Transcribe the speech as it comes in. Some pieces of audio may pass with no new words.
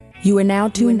You are now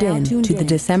tuned in to the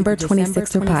December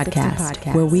 26er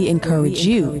podcast, where we encourage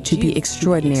you to be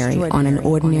extraordinary on an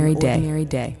ordinary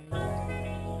day.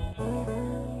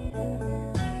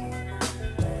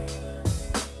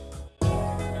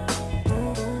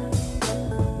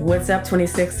 What's up,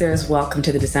 26ers? Welcome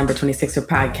to the December 26er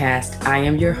podcast. I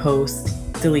am your host,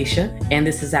 Delisha, and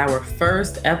this is our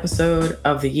first episode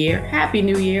of the year. Happy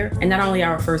New Year. And not only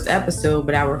our first episode,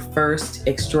 but our first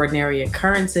extraordinary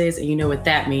occurrences. And you know what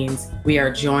that means. We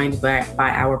are joined by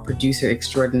our producer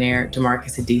extraordinaire,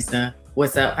 DeMarcus Adisa.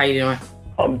 What's up? How you doing?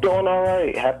 I'm doing all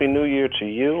right. Happy New Year to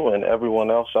you and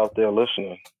everyone else out there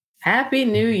listening. Happy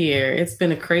New Year. It's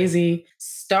been a crazy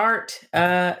start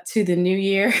to the new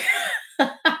year.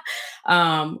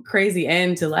 Crazy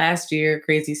end to last year,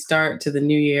 crazy start to the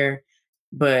new year.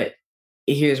 But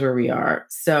here's where we are.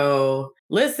 So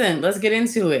listen, let's get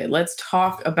into it. Let's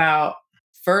talk about,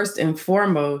 first and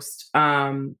foremost,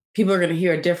 people are going to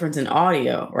hear a difference in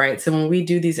audio, right? So when we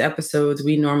do these episodes,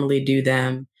 we normally do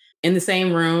them in the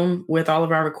same room with all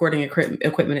of our recording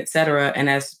equipment, et cetera. And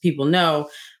as people know,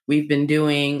 we've been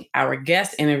doing our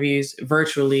guest interviews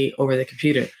virtually over the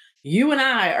computer. You and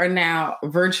I are now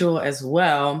virtual as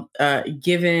well,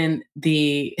 given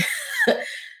the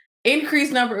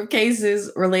increased number of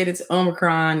cases related to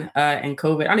Omicron and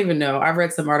COVID. I don't even know. I've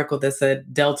read some article that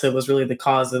said Delta was really the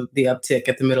cause of the uptick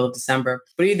at the middle of December.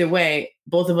 But either way,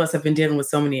 both of us have been dealing with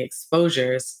so many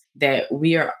exposures that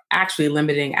we are actually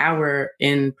limiting our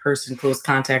in-person close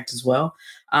contact as well.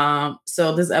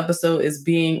 So this episode is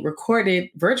being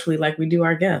recorded virtually like we do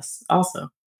our guests also.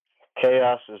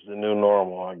 Chaos is the new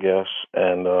normal, I guess.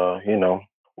 And,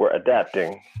 we're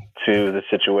adapting to the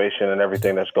situation and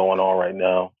everything that's going on right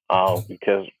now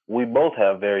because we both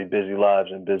have very busy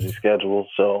lives and busy schedules.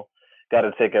 So got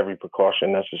to take every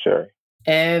precaution necessary.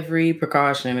 Every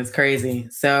precaution is crazy.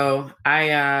 So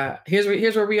here's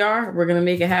where we are. We're going to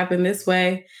make it happen this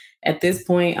way. At this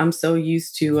point, I'm so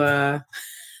used to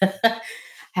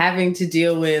having to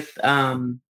deal with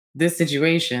this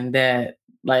situation that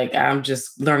I'm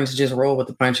just learning to just roll with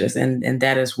the punches. And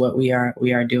that is what we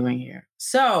are doing here.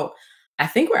 So I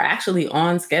think we're actually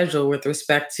on schedule with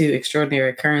respect to extraordinary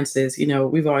occurrences. You know,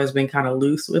 we've always been kind of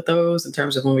loose with those in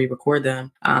terms of when we record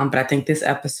them. But I think this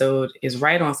episode is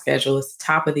right on schedule. It's the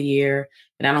top of the year.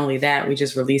 And not only that, we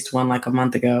just released one like a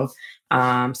month ago.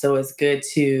 So it's good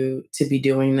to be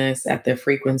doing this at the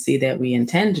frequency that we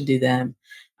intend to do them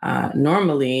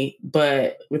normally.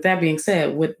 But with that being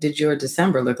said, what did your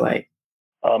December look like?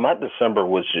 My December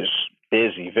was just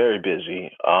busy, very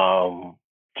busy.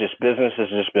 Just business has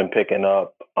just been picking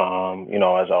up.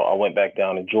 As I went back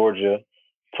down to Georgia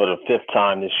for the 5th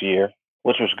time this year,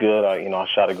 which was good. I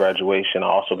shot a graduation. I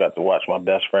also got to watch my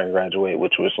best friend graduate,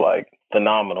 which was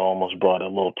phenomenal. Almost brought a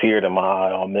little tear to my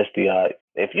eye, all misty-eyed.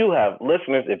 If you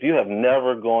have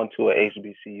never gone to a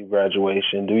HBCU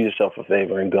graduation, do yourself a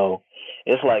favor and go.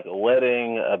 It's like a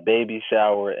wedding, a baby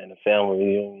shower, and a family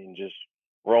reunion just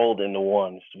rolled into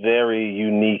one. It's a very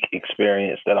unique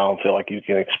experience that I don't feel like you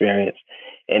can experience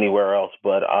anywhere else.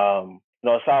 But,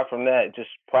 aside from that, just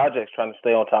projects, trying to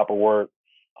stay on top of work.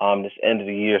 This end of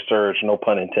the year surge, no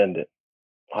pun intended.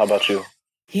 How about you?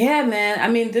 Yeah, man. I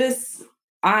mean,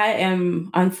 I am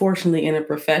unfortunately in a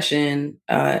profession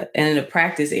and in a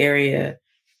practice area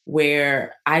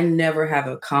where I never have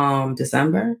a calm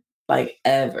December,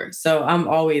 ever. So I'm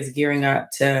always gearing up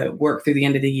to work through the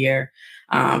end of the year.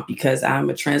 Because I'm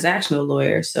a transactional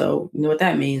lawyer. So you know what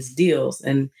that means, deals.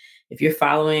 And if you're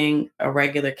following a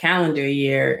regular calendar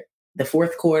year, the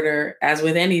fourth quarter, as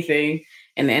with anything,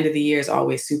 and the end of the year is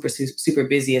always super, super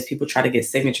busy as people try to get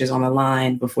signatures on the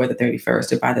line before the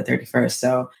 31st or by the 31st.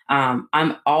 So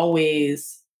I'm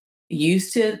always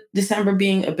used to December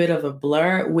being a bit of a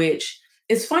blur, which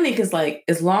is funny because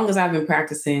as long as I've been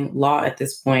practicing law at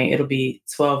this point, it'll be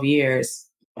 12 years.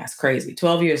 That's crazy.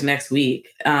 12 years next week.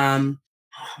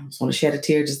 I just want to shed a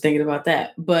tear just thinking about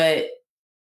that. But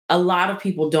a lot of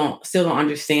people still don't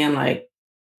understand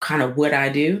kind of what I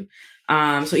do.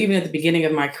 So even at the beginning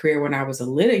of my career, when I was a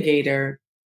litigator,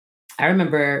 I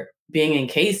remember being in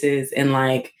cases and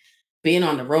being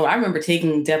on the road. I remember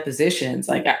taking depositions.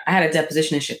 I had a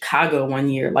deposition in Chicago one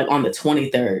year, on the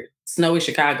 23rd, snowy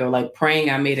Chicago,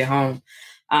 praying I made it home.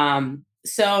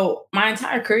 So my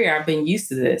entire career, I've been used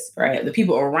to this, right? The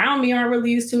people around me aren't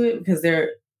really used to it because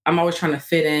I'm always trying to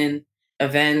fit in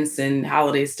events and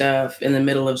holiday stuff in the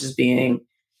middle of just being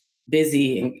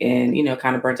busy and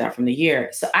kind of burnt out from the year.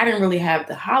 So I didn't really have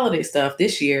the holiday stuff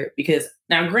this year because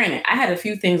now granted, I had a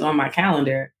few things on my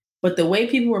calendar, but the way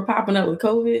people were popping up with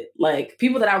COVID,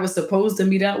 people that I was supposed to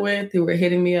meet up with who were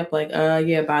hitting me up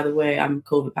yeah, by the way, I'm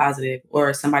COVID positive,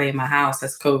 or somebody in my house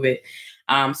has COVID.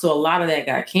 So a lot of that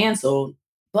got canceled.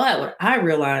 But what I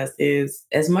realized is,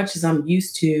 as much as I'm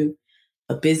used to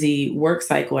a busy work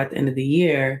cycle at the end of the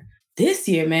year, this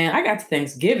year, man, I got to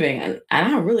Thanksgiving and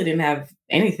I really didn't have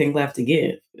anything left to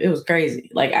give. It was crazy.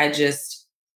 Like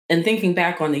and thinking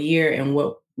back on the year and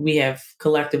what we have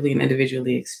collectively and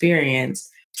individually experienced,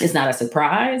 it's not a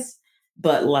surprise,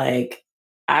 but like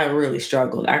I really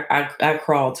struggled. I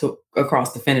crawled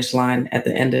across the finish line at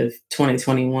the end of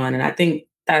 2021. And I think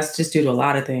that's just due to a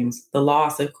lot of things. The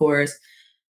loss, of course,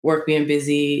 work being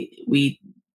busy. We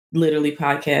literally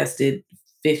podcasted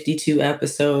 52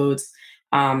 episodes.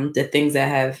 The things that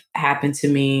have happened to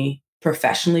me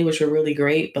professionally, which were really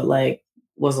great, but like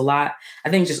was a lot. I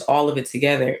think just all of it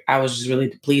together, I was just really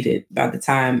depleted by the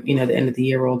time, the end of the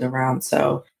year rolled around.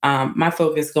 So my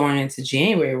focus going into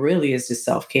January really is just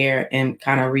self-care and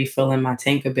kind of refilling my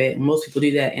tank a bit. And most people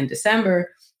do that in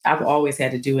December. I've always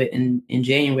had to do it in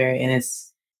January. And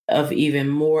it's of even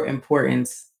more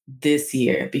importance this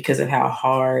year because of how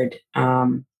hard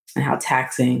and how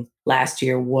taxing last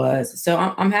year was. So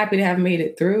I'm happy to have made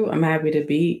it through. I'm happy to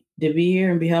be here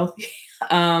and be healthy.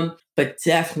 But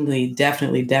definitely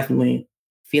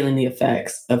feeling the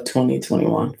effects of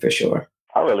 2021 for sure.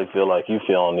 I really feel like you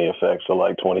feeling the effects of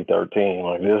like 2013.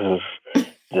 Like this is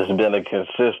just been a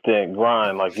consistent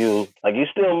grind. Like you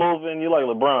still moving. You like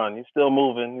LeBron. You still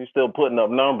moving. You still putting up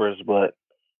numbers, but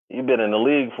you've been in the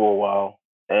league for a while,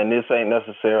 and this ain't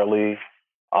necessarily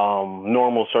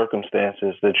normal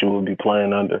circumstances that you would be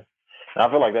playing under. And I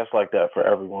feel like that's like that for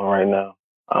everyone right now.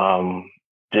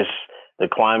 Just the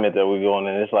climate that we're going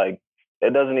in, it's like,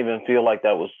 it doesn't even feel like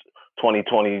that was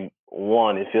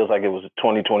 2021. It feels like it was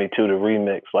 2022, the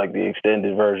remix, like the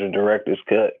extended version, director's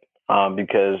cut,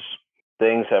 because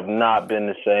things have not been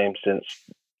the same since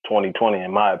 2020,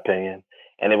 in my opinion.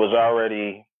 And it was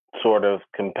already sort of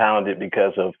compounded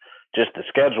because of just the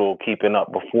schedule keeping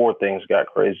up before things got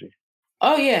crazy.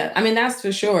 Oh, yeah. I mean, that's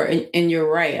for sure. And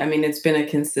you're right. I mean, it's been a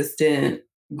consistent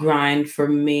grind for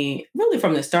me, really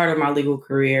from the start of my legal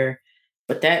career.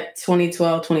 But that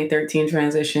 2012, 2013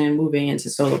 transition, moving into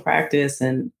solo practice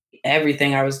and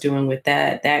everything I was doing with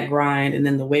that grind, and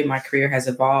then the way my career has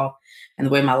evolved and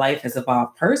the way my life has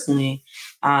evolved personally.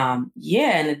 And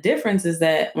the difference is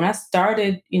that when I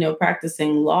started,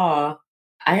 practicing law,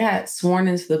 I got sworn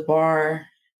into the bar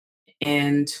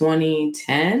in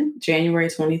 2010, January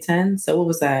 2010. So what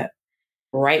was that?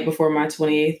 Right before my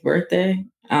 28th birthday.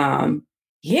 I'm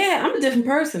a different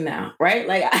person now, right?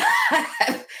 Like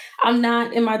I'm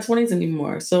not in my 20s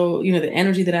anymore. So, the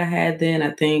energy that I had then,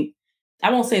 I think, I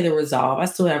won't say the resolve, I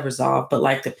still have resolve, but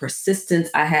like the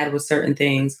persistence I had with certain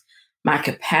things, my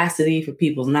capacity for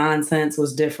people's nonsense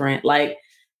was different. Like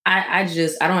I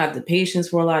don't have the patience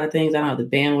for a lot of things. I don't have the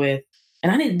bandwidth.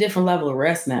 And I need a different level of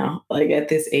rest now, like at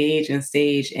this age and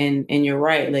stage. And you're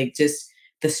right, like just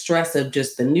the stress of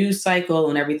just the news cycle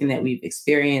and everything that we've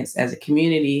experienced as a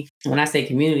community. When I say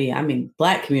community, I mean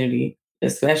Black community,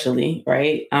 especially,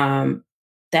 right?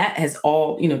 That has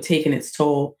all, taken its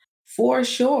toll for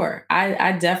sure.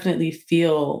 I definitely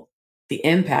feel the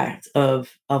impact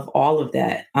of all of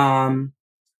that.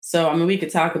 So, I mean, we could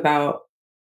talk about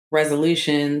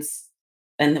resolutions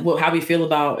and how we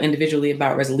feel individually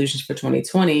about resolutions for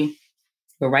 2020.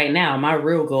 But right now, my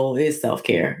real goal is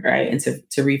self-care, right? And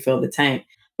to refill the tank.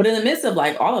 But in the midst of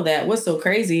like all of that, what's so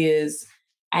crazy is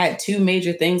I had two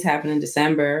major things happen in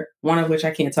December, one of which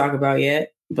I can't talk about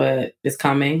yet, but it's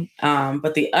coming.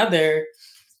 But the other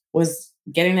was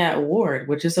getting that award,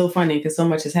 which is so funny because so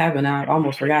much has happened. I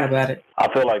almost forgot about it.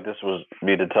 I feel like this would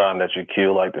be the time that you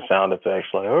cue like the sound effects,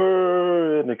 like,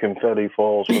 and the confetti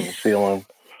falls from the ceiling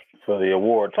for the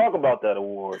award. Talk about that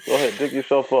award. Go ahead, dig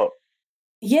yourself up.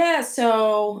 Yeah.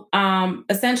 So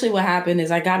essentially what happened is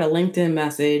I got a LinkedIn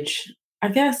message, I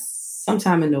guess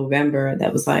sometime in November,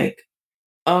 that was like,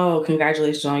 oh,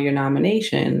 congratulations on your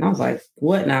nomination. And I was like,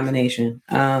 what nomination?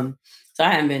 So I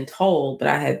hadn't been told, but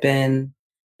I had been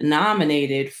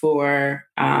nominated for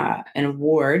an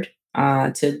award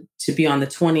to be on the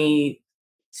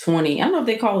 2020, I don't know if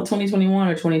they call it 2021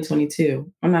 or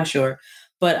 2022. I'm not sure.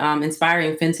 But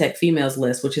Inspiring FinTech Females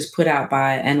list, which is put out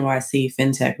by NYC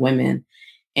FinTech Women.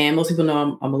 And most people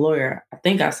know I'm a lawyer. I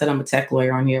think I said I'm a tech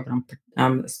lawyer on here, but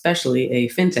I'm especially a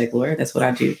fintech lawyer. That's what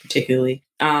I do particularly.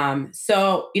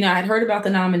 So, I had heard about the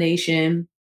nomination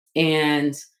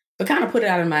but kind of put it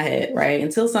out of my head, right?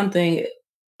 Until something,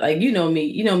 like, you know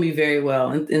me very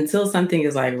well. Until something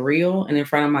is like real and in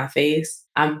front of my face,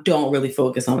 I don't really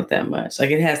focus on it that much.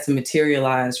 Like it has to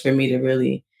materialize for me to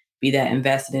really be that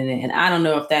invested in it. And I don't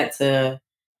know if that's a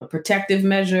protective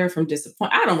measure from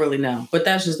disappointment. I don't really know, but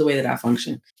that's just the way that I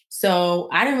function. So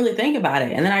I didn't really think about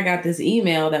it. And then I got this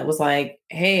email that was like,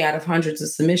 hey, out of hundreds of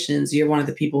submissions, you're one of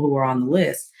the people who are on the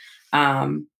list.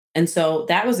 And so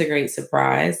that was a great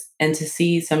surprise. And to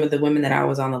see some of the women that I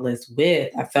was on the list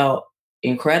with, I felt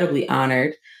incredibly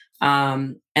honored.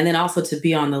 And then also to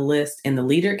be on the list in the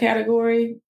leader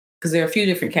category, because there are a few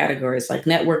different categories like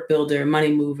network builder,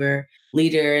 money mover,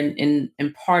 leader,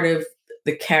 and part of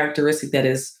the characteristic that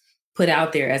is put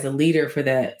out there as a leader for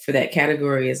that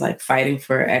category is like fighting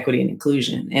for equity and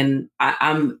inclusion, and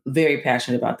I'm very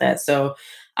passionate about that. So,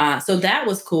 so that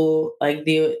was cool. Like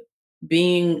the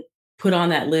being put on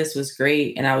that list was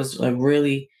great, and I was like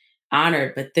really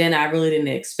honored. But then I really didn't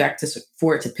expect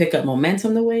for it to pick up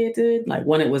momentum the way it did. Like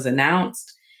when it was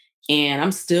announced, and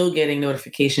I'm still getting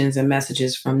notifications and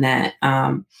messages from that.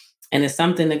 And it's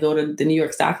something to go to the New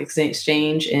York Stock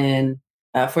Exchange and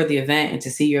for the event and to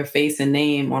see your face and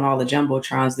name on all the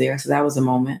jumbotrons there. So that was a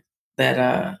moment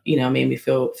that made me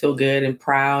feel good and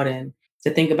proud, and to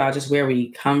think about just where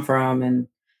we come from. And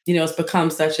it's become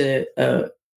such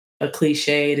a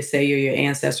cliche to say you're your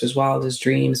ancestors' wildest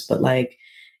dreams, but like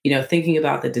thinking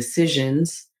about the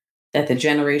decisions that the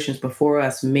generations before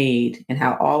us made and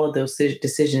how all of those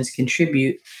decisions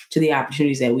contribute to the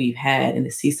opportunities that we've had, and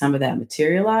to see some of that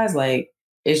materialize, like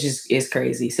it's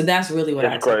crazy. So that's really what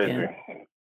I It's took crazy. in.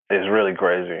 It's really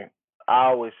crazy. I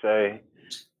always say,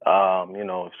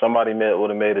 if somebody would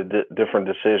have made a different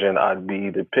decision, I'd be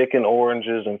either picking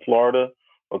oranges in Florida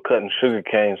or cutting sugar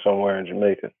cane somewhere in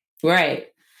Jamaica. Right.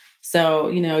 So,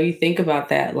 you think about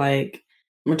that, like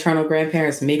maternal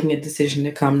grandparents making a decision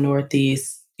to come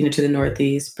Northeast, to the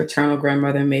Northeast, paternal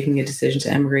grandmother making a decision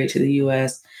to emigrate to the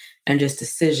US, and just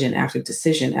decision after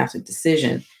decision after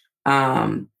decision.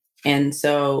 And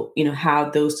so, how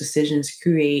those decisions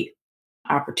create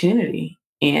opportunity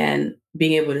and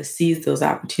being able to seize those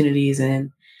opportunities.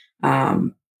 And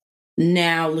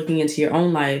now looking into your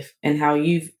own life and how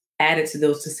you've added to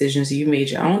those decisions, you made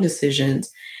your own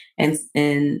decisions,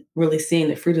 and really seeing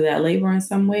the fruit of that labor in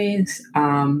some ways.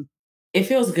 It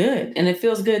feels good. And it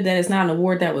feels good that it's not an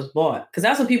award that was bought. Because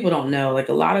that's what people don't know. Like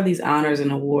a lot of these honors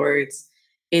and awards,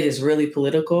 it is really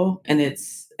political and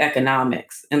it's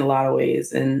economics in a lot of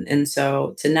ways. And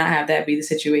so to not have that be the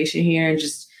situation here, and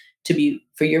just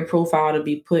for your profile to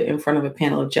be put in front of a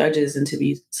panel of judges and to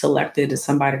be selected as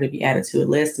somebody to be added to a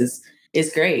list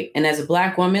is great. And as a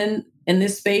Black woman in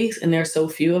this space, and there are so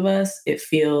few of us, it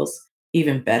feels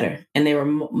even better. And there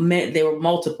were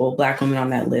multiple Black women on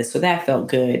that list, so that felt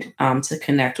good, to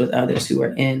connect with others who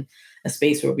are in a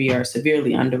space where we are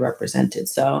severely underrepresented.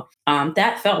 So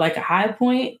that felt like a high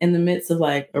point in the midst of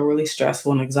like a really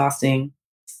stressful and exhausting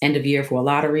end of year for a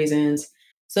lot of reasons.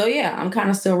 So yeah, I'm kind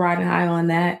of still riding high on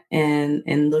that,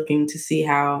 and looking to see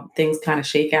how things kind of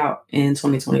shake out in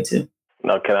 2022.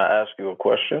 Now, can I ask you a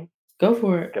question? Go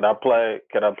for it. Can I play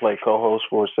co-host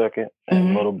for a second?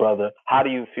 And little brother, how do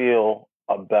you feel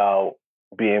about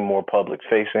being more public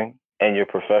facing and your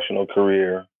professional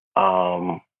career,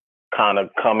 kind of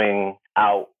coming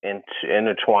out into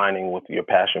intertwining with your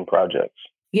passion projects?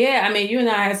 Yeah, I mean, you and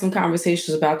I had some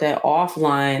conversations about that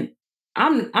offline.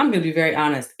 I'm going to be very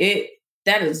honest.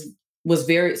 Was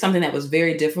something that was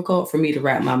very difficult for me to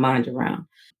wrap my mind around.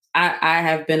 I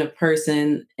have been a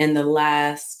person in the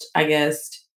last, I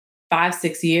guess,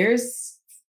 5-6 years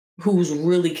who's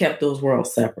really kept those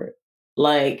worlds separate.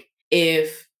 Like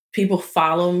if people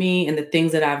follow me and the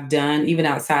things that I've done, even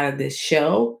outside of this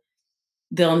show,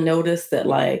 they'll notice that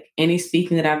like any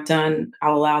speaking that I've done,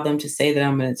 I'll allow them to say that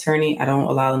I'm an attorney. I don't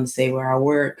allow them to say where I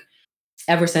work.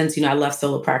 Ever since, I left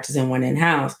solo practice and went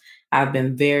in-house, I've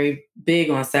been very big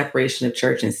on separation of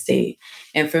church and state.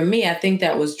 And for me, I think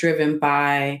that was driven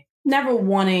by never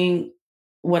wanting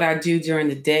what I do during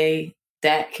the day,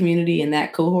 that community and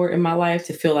that cohort in my life,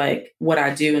 to feel like what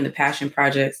I do in the passion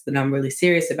projects that I'm really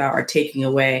serious about are taking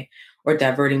away or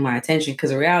diverting my attention. Because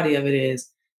the reality of it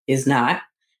is not.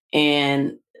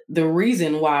 And the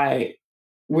reason why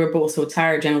we're both so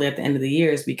tired generally at the end of the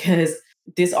year is because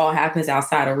this all happens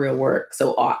outside of real work.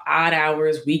 So odd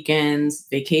hours, weekends,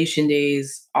 vacation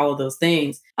days, all of those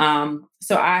things.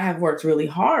 So I have worked really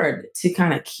hard to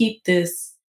kind of keep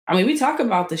this. I mean, we talk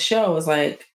about the show as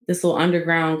like this little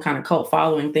underground kind of cult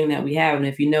following thing that we have. And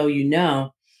if you know, you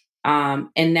know.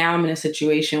 And now I'm in a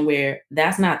situation where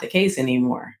that's not the case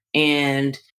anymore.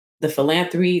 And the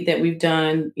philanthropy that we've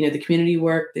done, the community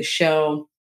work, the show,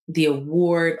 the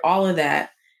award, all of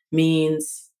that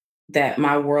means that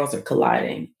my worlds are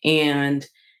colliding. And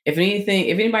if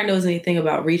anybody knows anything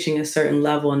about reaching a certain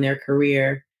level in their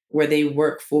career where they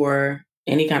work for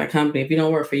any kind of company, if you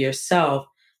don't work for yourself,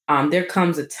 there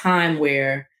comes a time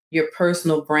where your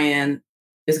personal brand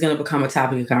is going to become a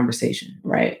topic of conversation,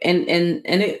 right? And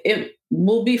it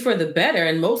will be for the better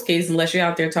in most cases, unless you're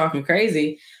out there talking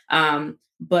crazy.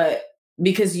 But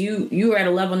because you're at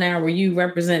a level now where you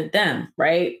represent them,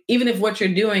 right? Even if what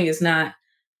you're doing is not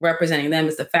representing them,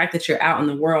 it's the fact that you're out in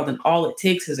the world and all it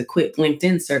takes is a quick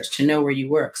LinkedIn search to know where you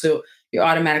work. So you're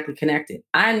automatically connected.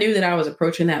 I knew that I was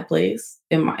approaching that place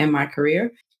in my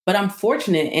career, but I'm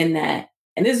fortunate in that,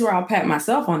 and this is where I'll pat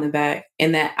myself on the back,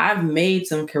 in that I've made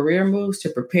some career moves to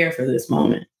prepare for this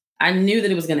moment. I knew that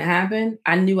it was going to happen.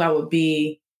 I knew I would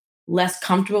be less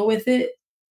comfortable with it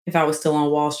if I was still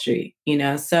on Wall Street,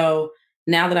 So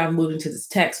now that I've moved into this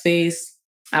tech space,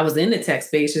 I was in the tech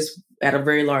space just at a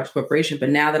very large corporation, but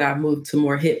now that I've moved to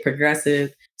more hip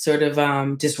progressive sort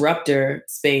of disruptor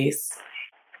space,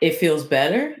 it feels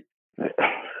better.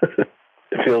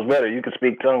 It feels better. You can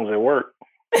speak tongues at work.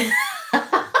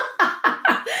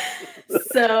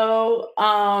 So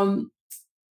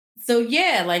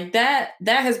yeah, like that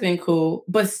has been cool.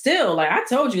 But still, like I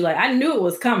told you, like I knew it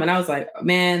was coming. I was like,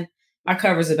 man, my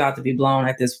cover's about to be blown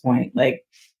at this point. Like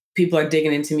people are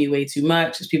digging into me way too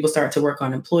much. As people start to work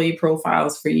on employee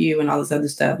profiles for you and all this other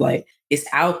stuff, like it's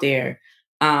out there.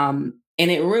 And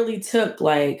it really took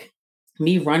like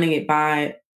me running it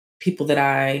by people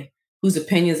whose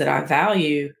opinions that I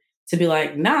value to be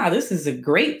like, nah, this is a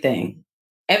great thing.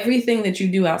 Everything that you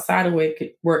do outside of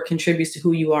work contributes to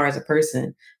who you are as a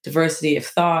person. Diversity of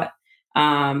thought,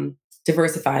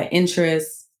 diversified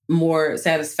interests, more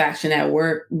satisfaction at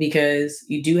work because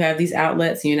you do have these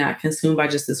outlets and you're not consumed by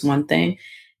just this one thing.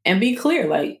 And be clear,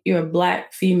 like you're a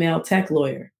Black female tech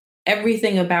lawyer.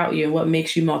 Everything about you and what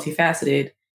makes you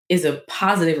multifaceted is a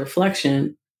positive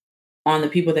reflection on the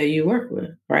people that you work with,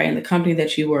 right? And the company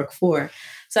that you work for.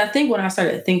 So I think when I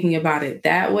started thinking about it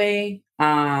that way,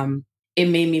 it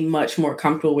made me much more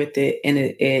comfortable with it. And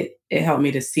it helped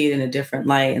me to see it in a different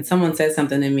light. And someone said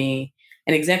something to me,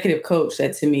 an executive coach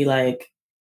said to me, like,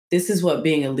 this is what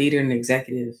being a leader and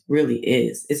executive really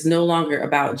is. It's no longer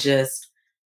about just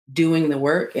doing the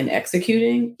work and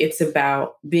executing. It's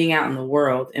about being out in the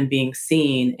world and being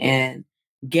seen and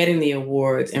getting the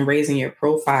awards and raising your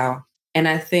profile. And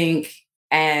I think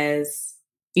I'll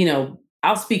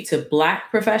speak to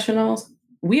Black professionals.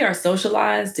 We are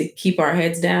socialized to keep our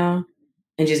heads down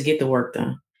and just get the work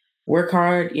done. Work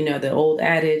hard, the old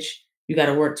adage, you got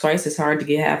to work twice as hard to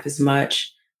get half as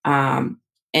much. And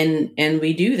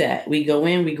we do that. We go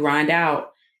in, we grind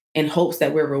out in hopes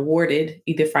that we're rewarded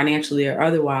either financially or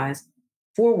otherwise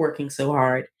for working so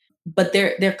hard. But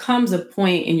there comes a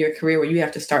point in your career where you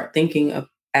have to start thinking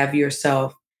of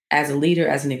yourself as a leader,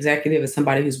 as an executive, as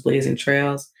somebody who's blazing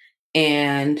trails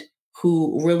and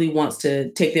who really wants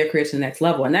to take their career to the next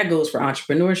level. And that goes for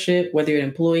entrepreneurship, whether you're an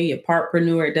employee, a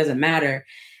partpreneur, it doesn't matter.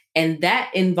 And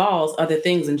that involves other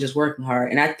things than just working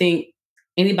hard. And I think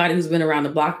anybody who's been around the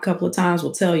block a couple of times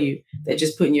will tell you that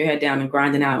just putting your head down and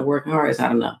grinding out and working hard is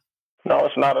not enough. No,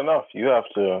 it's not enough. You have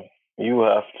to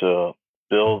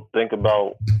think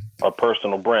about a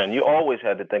personal brand. You always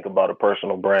had to think about a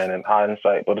personal brand in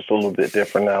hindsight, but it's a little bit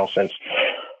different now since,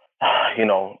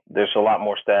 there's a lot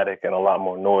more static and a lot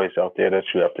more noise out there that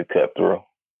you have to cut through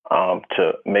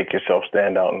to make yourself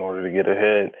stand out in order to get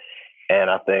ahead. And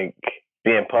I think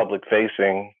being public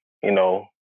facing, Will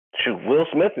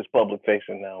Smith is public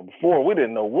facing now. Before, we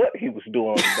didn't know what he was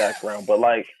doing in the background, but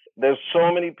like, there's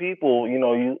so many people,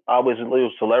 you always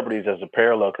use celebrities as a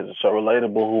parallel because it's so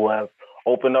relatable, who have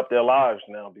opened up their lives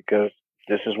now because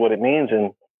this is what it means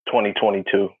in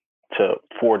 2022 to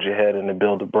forge ahead and to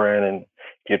build a brand. And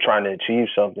if you're trying to achieve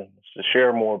something, to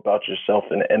share more about yourself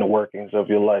and the workings of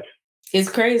your life. It's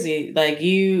crazy. Like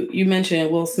you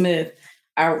mentioned Will Smith.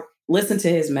 I listened to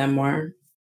his memoir.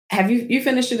 Have you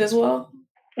finished it as well?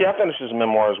 Yeah, I finished his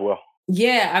memoir as well.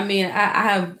 Yeah, I mean, I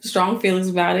have strong feelings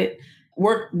about it.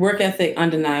 Work ethic,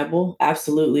 undeniable.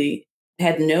 Absolutely.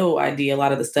 Had no idea a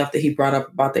lot of the stuff that he brought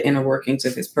up about the inner workings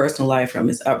of his personal life from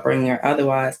his upbringing or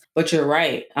otherwise. But you're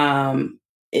right.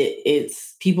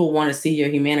 It's people want to see your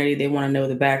humanity. They want to know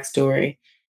the backstory.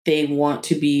 They want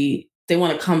to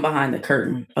come behind the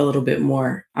curtain a little bit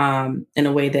more in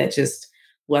a way that just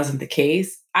wasn't the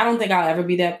case. I don't think I'll ever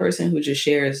be that person who just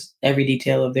shares every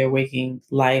detail of their waking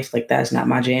life. Like that's not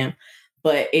my jam.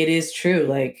 But it is true.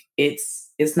 Like it's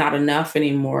not enough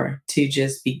anymore to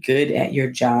just be good at your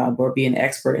job or be an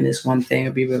expert in this one thing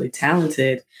or be really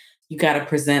talented. You got to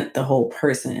present the whole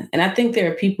person. And I think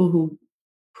there are people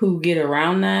who get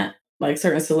around that, like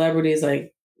certain celebrities.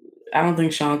 Like I don't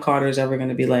think Sean Carter is ever going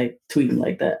to be like tweeting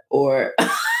like that or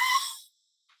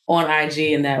on IG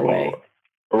in that way.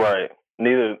 Right.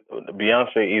 Neither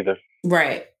Beyonce either.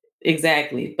 Right.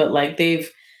 Exactly. But like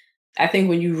I think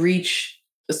when you reach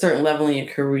a certain level in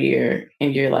your career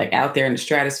and you're like out there in the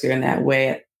stratosphere in that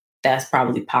way, that's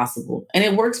probably possible. And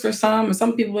it works for some. And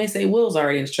some people may say Will's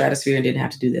already in the stratosphere and didn't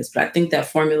have to do this. But I think that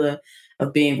formula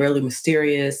of being really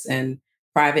mysterious and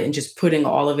private and just putting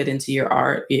all of it into your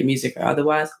art, be it music or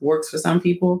otherwise, works for some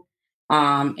people.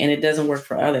 And it doesn't work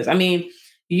for others. I mean,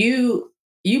 you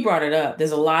brought it up.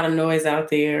 There's a lot of noise out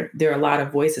there. There are a lot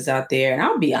of voices out there. And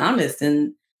I'll be honest,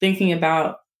 in thinking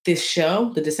about this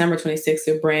show, the December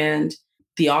 26th brand,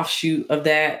 the offshoot of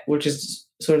that, which is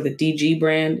sort of the DG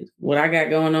brand, what I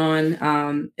got going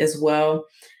on as well.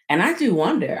 And I do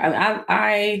wonder,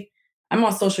 I'm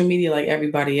on social media like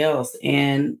everybody else,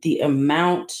 and the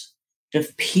amount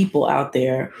of people out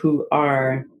there who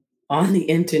are on the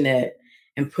internet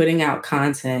and putting out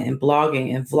content and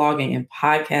blogging and vlogging and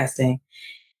podcasting,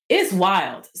 it's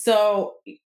wild. So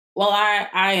while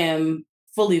I am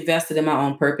fully vested in my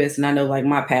own purpose, and I know like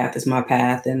my path is my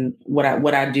path, and what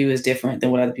I do is different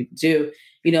than what other people do.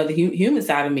 You know, the human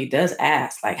side of me does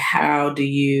ask, like, how do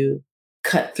you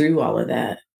cut through all of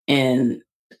that and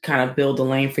kind of build a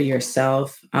lane for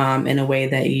yourself in a way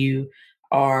that you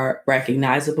are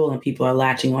recognizable and people are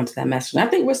latching onto that message? And I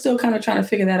think we're still kind of trying to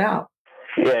figure that out.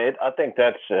 Yeah, I think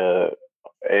that's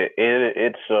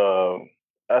it's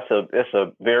a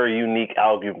very unique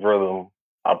algorithm.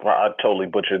 I totally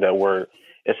butchered that word.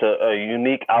 It's a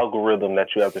unique algorithm that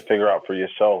you have to figure out for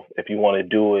yourself if you want to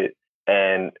do it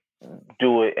and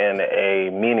do it in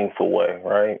a meaningful way,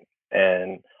 right?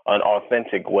 And an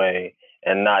authentic way,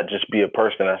 and not just be a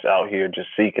person that's out here just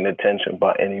seeking attention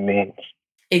by any means.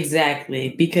 Exactly.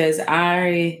 Because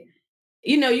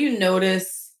you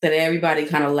notice that everybody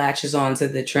kind of latches on to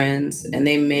the trends and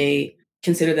they may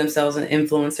consider themselves an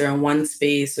influencer in one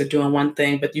space or doing one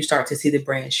thing, but you start to see the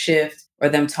brand shift or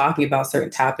them talking about certain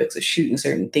topics or shooting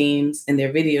certain themes in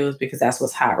their videos because that's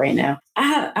what's hot right now.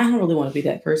 I don't really want to be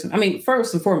that person. I mean,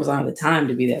 first and foremost, I don't have the time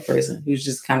to be that person who's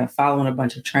just kind of following a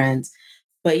bunch of trends.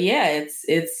 But yeah,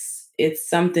 it's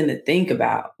something to think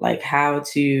about, like how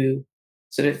to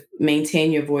sort of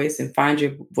maintain your voice and find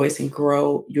your voice and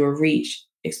grow your reach,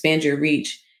 expand your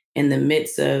reach in the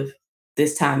midst of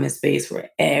this time and space where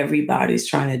everybody's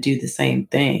trying to do the same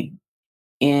thing.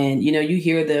 And you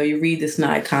read the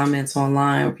snide comments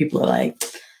online where people are like,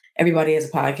 everybody has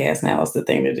a podcast now. It's the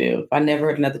thing to do. If I never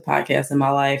heard another podcast in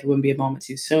my life, it wouldn't be a moment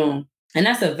too soon. And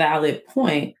that's a valid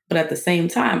point. But at the same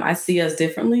time, I see us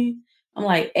differently. I'm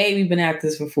like, A, we've been at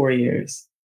this for 4 years.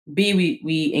 B,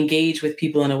 we engage with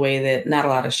people in a way that not a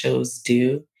lot of shows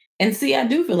do. And C, I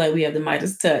do feel like we have the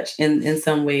Midas touch in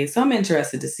some ways. So I'm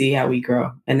interested to see how we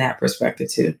grow in that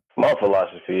perspective too. My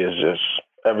philosophy is just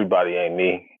everybody ain't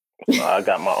me. I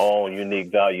got my own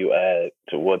unique value add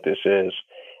to what this is.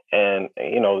 And,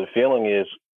 the feeling is,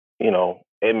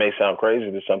 it may sound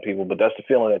crazy to some people, but that's the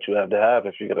feeling that you have to have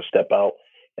if you're going to step out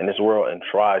in this world and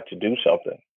try to do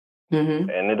something. Mm-hmm.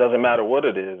 And it doesn't matter what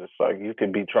it is. It's like you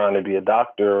could be trying to be a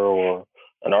doctor or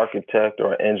an architect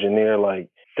or an engineer. Like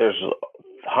there's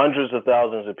hundreds of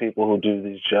thousands of people who do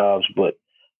these jobs, but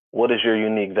what is your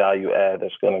unique value add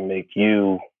that's going to make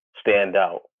you stand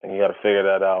out? And you got to figure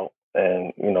that out.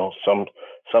 And,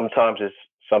 sometimes it's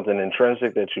something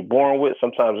intrinsic that you're born with.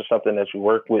 Sometimes it's something that you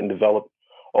work with and develop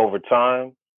over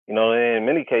time. In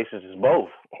many cases, it's both.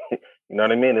 You know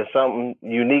what I mean? It's something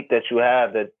unique that you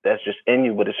have that's just in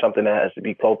you, but it's something that has to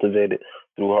be cultivated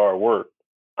through hard work.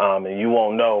 And you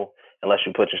won't know unless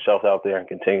you put yourself out there and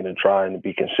continue to try and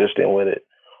be consistent with it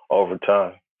over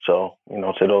time. So,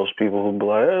 to those people who be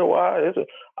like, hey, why is it?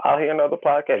 I'll hear another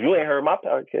podcast. You ain't heard my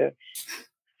podcast.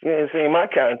 You ain't seen my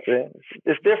content.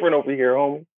 It's different over here,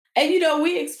 homie. And,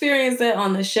 we experienced that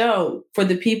on the show for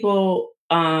the people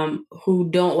who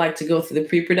don't like to go through the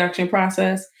pre-production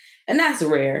process. And that's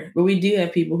rare. But we do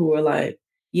have people who are like,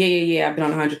 yeah, I've been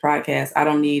on 100 podcasts. I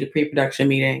don't need a pre-production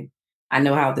meeting. I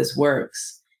know how this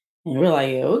works. And we're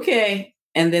like, yeah, okay.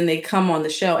 And then they come on the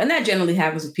show. And that generally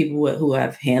happens with people who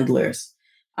have handlers.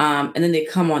 And then they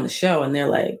come on the show and they're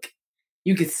like,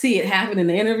 you could see it happen in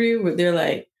the interview where they're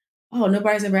like, oh,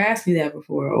 nobody's ever asked me that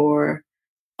before. Or,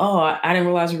 oh, I didn't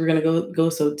realize we were going to go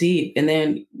so deep. And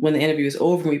then when the interview is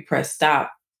over and we press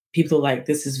stop, people are like,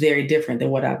 this is very different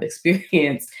than what I've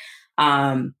experienced.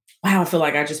 Wow, I feel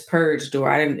like I just purged, or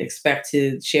I didn't expect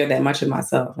to share that much of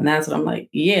myself. And that's what I'm like,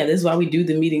 yeah, this is why we do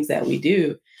the meetings that we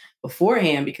do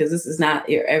beforehand, because this is not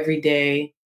your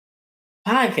everyday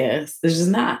podcast. This is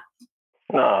not.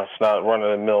 No, it's not run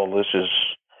of the mill. This is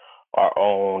our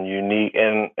own unique.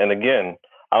 And again,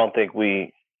 I don't think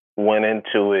we went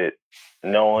into it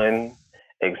knowing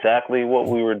exactly what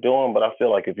we were doing, but I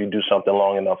feel like if you do something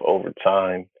long enough over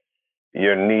time,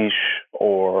 your niche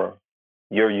or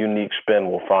your unique spin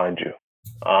will find you.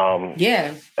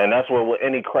 Yeah. And that's where with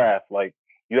any craft, like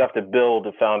you have to build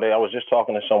the foundation. I was just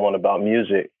talking to someone about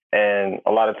music, and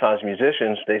a lot of times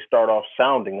musicians, they start off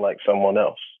sounding like someone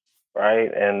else, right?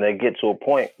 And they get to a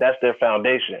point, that's their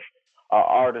foundation. Are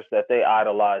artists that they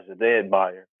idolize, that they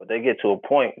admire, but they get to a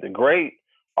point. The great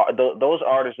those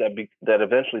artists that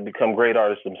eventually become great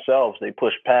artists themselves, they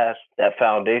push past that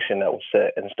foundation that was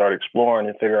set and start exploring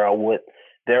and figure out what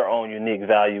their own unique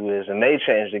value is, and they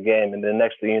change the game. And the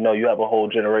next thing you know, you have a whole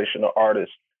generation of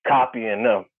artists copying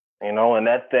them. And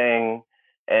that thing,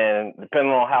 and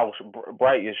depending on how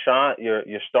bright your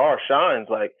star shines,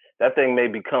 like that thing may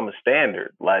become a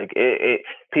standard. Like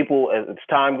people, as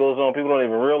time goes on, people don't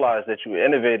even realize that you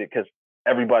innovated because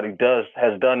everybody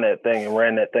has done that thing and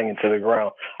ran that thing into the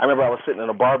ground. I remember I was sitting in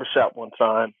a barbershop one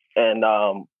time, and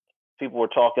people were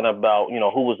talking about,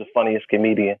 who was the funniest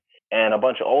comedian. And a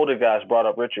bunch of older guys brought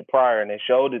up Richard Pryor, and they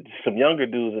showed it to some younger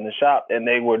dudes in the shop, and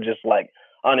they were just like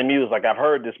unamused, like, I've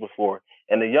heard this before.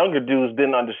 And the younger dudes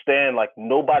didn't understand, like,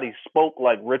 nobody spoke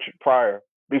like Richard Pryor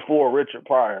before Richard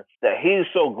Pryor, that he's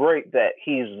so great that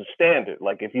he's the standard.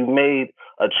 Like, if you made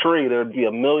a tree, there'd be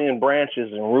a million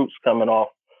branches and roots coming off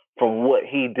from what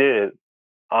he did.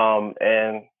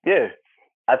 And yeah,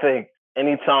 I think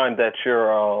anytime that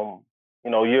you're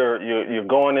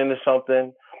going into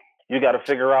something, you got to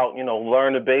figure out,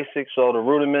 learn the basics or the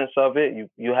rudiments of it.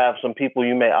 You have some people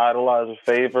you may idolize or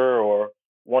favor or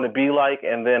want to be like,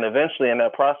 and then eventually in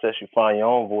that process, you find your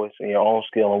own voice and your own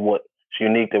skill and what's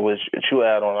unique that you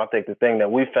add on. I think the thing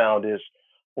that we found is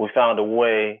we found a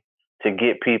way to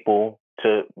get people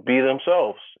to be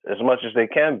themselves as much as they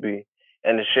can be,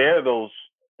 and to share those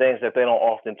things that they don't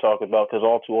often talk about, because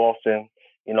all too often,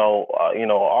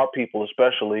 our people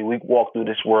especially, we walk through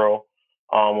this world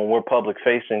when we're public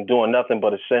facing, doing nothing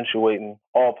but accentuating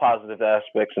all positive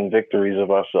aspects and victories of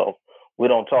ourselves. We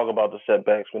don't talk about the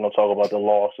setbacks. We don't talk about the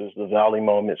losses, the valley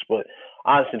moments. But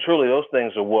honestly, truly, those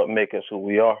things are what make us who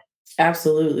we are.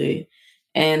 Absolutely.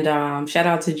 And shout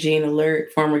out to Gene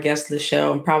Alert, former guest of the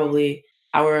show, and probably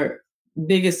our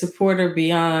biggest supporter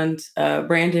beyond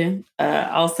Brandon,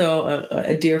 also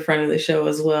a dear friend of the show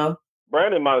as well.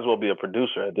 Brandon might as well be a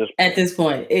producer at this point. At this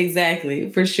point,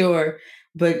 exactly, for sure.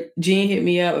 But Gene hit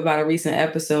me up about a recent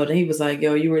episode, and he was like,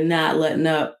 "Yo, you were not letting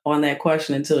up on that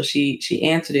question until she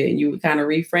answered it, and you were kind of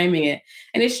reframing it."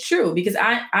 And it's true, because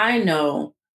I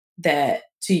know that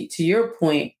to your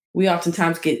point, we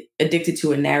oftentimes get addicted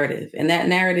to a narrative, and that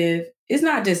narrative is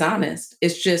not dishonest.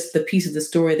 It's just the piece of the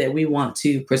story that we want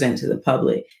to present to the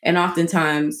public. And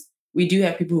oftentimes, we do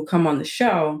have people who come on the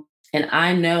show, and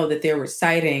I know that they're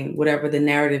reciting whatever the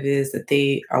narrative is that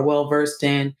they are well versed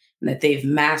in and that they've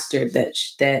mastered,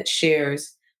 that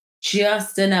shares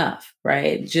just enough,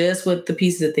 right? Just what the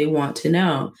pieces that they want to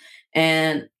know.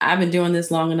 And I've been doing this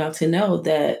long enough to know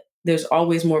that there's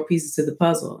always more pieces to the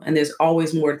puzzle, and there's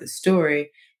always more to the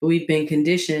story. We've been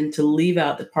conditioned to leave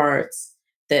out the parts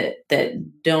that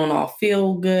don't all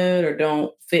feel good or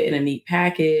don't fit in a neat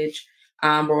package,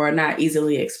 or are not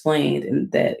easily explained,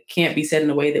 and that can't be said in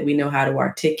a way that we know how to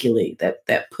articulate,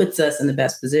 that puts us in the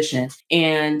best position.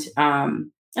 And I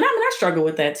mean, I struggle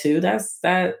with that too.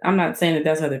 That I'm not saying that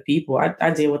that's other people.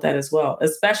 I deal with that as well,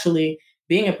 especially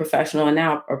being a professional, and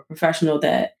now a professional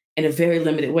that in a very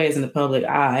limited way is in the public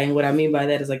eye. And what I mean by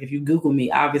that is, like, if you Google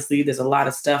me, obviously there's a lot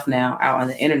of stuff now out on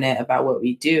the internet about what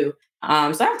we do. So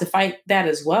I have to fight that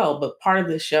as well. But part of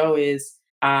the show is,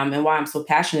 and why I'm so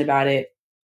passionate about it,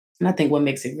 and I think what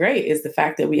makes it great, is the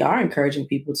fact that we are encouraging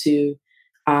people to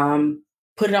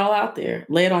put it all out there,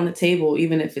 lay it on the table,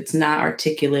 even if it's not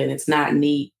articulate, it's not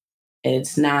neat,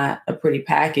 it's not a pretty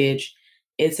package.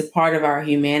 It's a part of our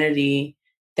humanity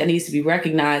that needs to be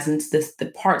recognized, and it's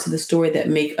the parts of the story that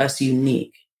make us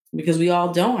unique, because we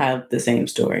all don't have the same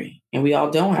story and we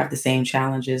all don't have the same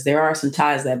challenges. There are some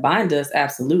ties that bind us,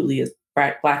 absolutely, as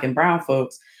Black and brown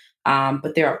folks,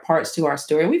 but there are parts to our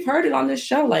story. We've heard it on this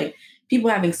show, like people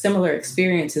having similar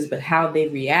experiences, but how they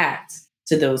react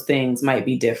to those things might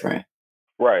be different.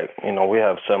 Right. We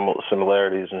have some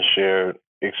similarities and shared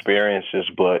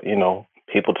experiences, but,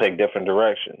 people take different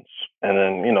directions. And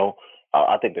then,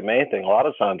 I think the main thing a lot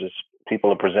of times is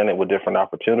people are presented with different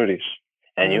opportunities.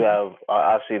 And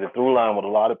I see the through line with a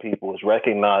lot of people is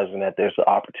recognizing that there's an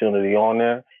opportunity on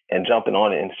there and jumping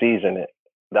on it and seizing it,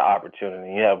 the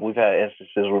opportunity. We've had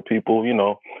instances where people,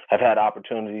 have had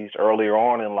opportunities earlier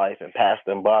on in life and passed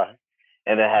them by,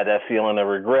 and then had that feeling of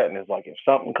regret. And it's like, if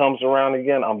something comes around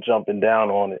again, I'm jumping down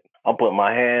on it. I'm putting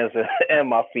my hands and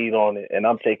my feet on it, and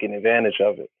I'm taking advantage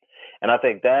of it. And I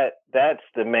think that's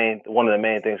one of the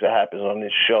main things that happens on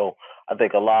this show. I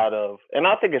think and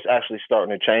I think it's actually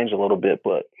starting to change a little bit,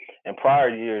 but in prior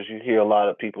years, you hear a lot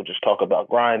of people just talk about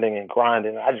grinding and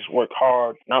grinding. I just work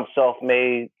hard and I'm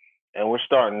self-made. And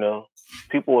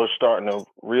people are starting to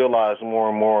realize more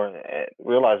and more and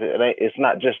realize it's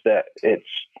not just that. It's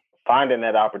finding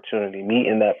that opportunity,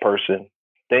 meeting that person,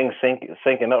 things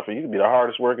syncing up for you. You can be the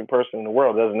hardest working person in the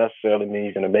world. Doesn't necessarily mean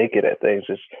you're going to make it at things.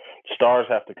 Just stars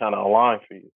have to kind of align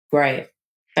for you. Right.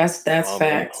 That's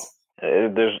facts.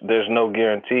 There's no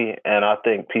guarantee. And I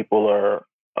think people are,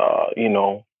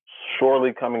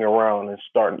 surely coming around and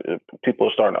people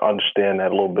are starting to understand that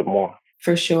a little bit more.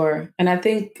 For sure. And I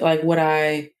think like what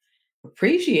I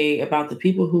appreciate about the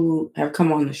people who have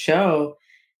come on the show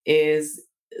is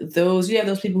you have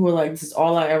those people who are like, this is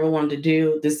all I ever wanted to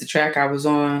do. This is the track I was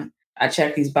on. I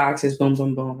checked these boxes, boom,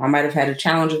 boom, boom. I might have had a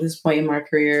challenge at this point in my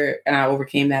career and I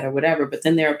overcame that or whatever. But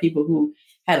then there are people who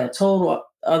had a total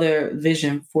other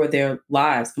vision for their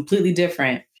lives, completely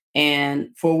different.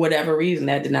 And for whatever reason,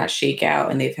 that did not shake out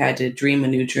and they've had to dream a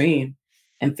new dream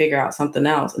and figure out something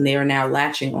else. And they are now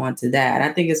latching onto that. And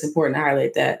I think it's important to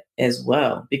highlight that as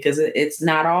well, because it's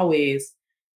not always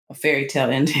a fairy tale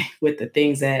ending with the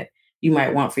things that you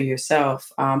might want for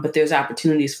yourself. But there's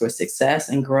opportunities for success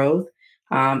and growth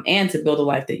and to build a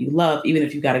life that you love, even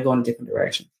if you got to go in a different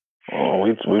direction. Oh,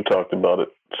 we talked about it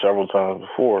several times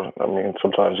before. I mean,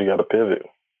 sometimes you got to pivot.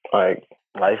 Like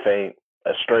life ain't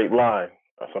a straight line.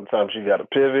 Sometimes you got to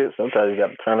pivot. Sometimes you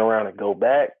got to turn around and go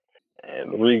back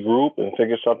and regroup and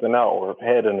figure something out or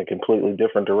head in a completely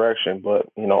different direction. But,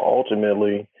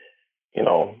 ultimately,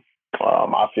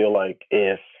 I feel like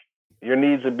if your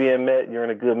needs are being met, you're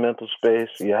in a good mental space,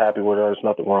 you're happy with it, there's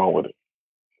nothing wrong with it.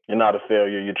 You're not a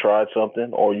failure. You tried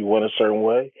something or you went a certain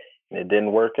way and it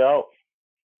didn't work out.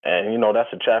 And, that's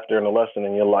a chapter and a lesson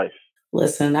in your life.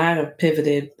 Listen, I have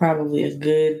pivoted probably a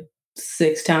good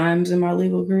 6 times in my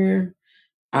legal career.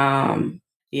 I'm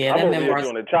over here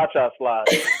doing a cha-cha slide.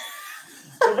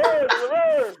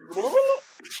 Reverse.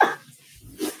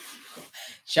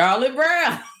 Charlotte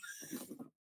Brown.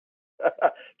 To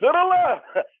the left.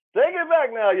 Take it back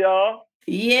now, y'all.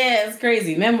 Yeah, it's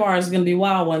crazy. Memoir is going to be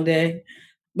wild one day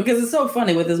because it's so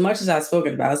funny. With as much as I've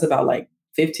spoken about, it's about like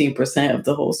 15% of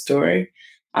the whole story.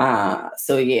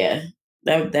 So yeah,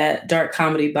 that dark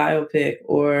comedy biopic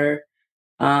or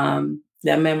that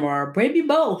memoir, maybe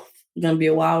both. It's going to be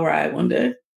a wild ride one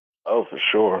day. Oh, for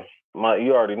sure.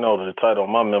 You already know that the title of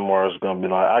my memoir is going to be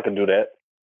like, I can do that.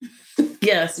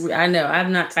 Yes, I know. I've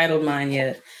not titled mine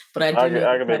yet, but I do know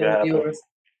I can make it happen. Yours.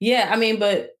 Yeah, I mean,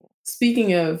 but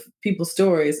speaking of people's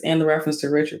stories and the reference to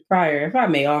Richard Pryor, if I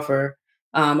may offer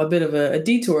a bit of a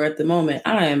detour at the moment,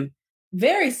 I am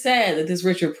very sad that this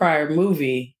Richard Pryor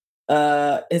movie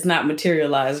is not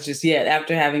materialized just yet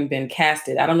after having been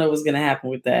casted. I don't know what's going to happen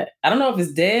with that. I don't know if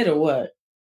it's dead or what.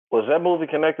 Was that movie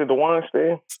connected to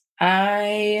Weinstein?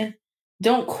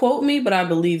 Don't quote me, but I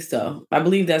believe so. I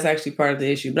believe that's actually part of the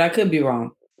issue, but I could be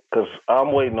wrong. Because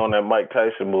I'm waiting on that Mike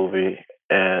Tyson movie,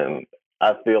 and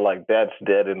I feel like that's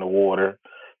dead in the water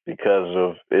because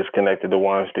of it's connected to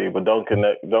Weinstein. But don't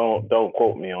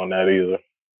quote me on that either.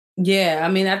 Yeah, I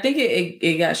mean, I think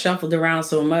it got shuffled around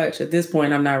so much at this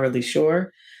point. I'm not really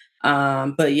sure,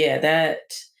 but yeah,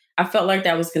 I felt like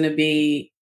that was going to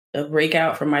be a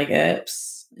breakout for Mike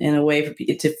Epps in a way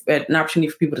an opportunity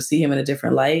for people to see him in a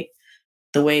different light.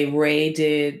 The way Ray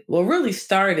did, really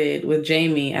started with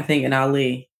Jamie, I think, and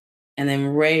Ali. And then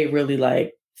Ray really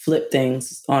like flipped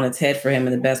things on its head for him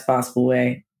in the best possible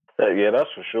way. Yeah, that's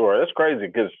for sure. That's crazy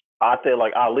because I feel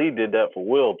like Ali did that for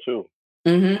Will too.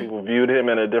 Mm-hmm. People viewed him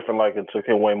in a different light and took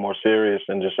him way more serious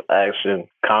than just an action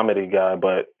comedy guy.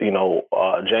 But,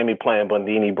 Jamie playing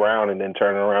Bundini Brown and then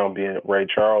turning around being Ray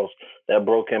Charles, that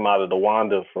broke him out of the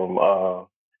Wanda from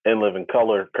In Living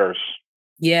Color curse.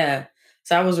 Yeah.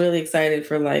 So I was really excited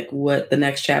for like what the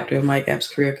next chapter of Mike Epps'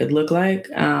 career could look like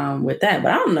with that.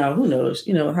 But I don't know. Who knows?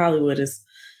 Hollywood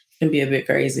can be a bit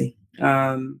crazy.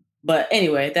 But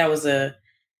anyway, that was a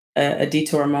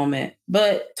detour moment.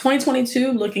 But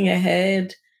 2022, looking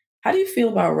ahead, how do you feel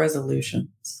about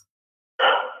resolutions?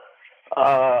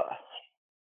 I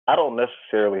don't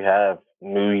necessarily have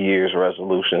New Year's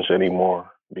resolutions anymore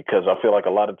because I feel like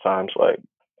a lot of times,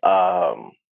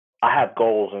 I have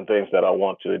goals and things that I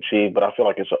want to achieve, but I feel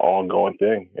like it's an ongoing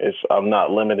thing. I'm not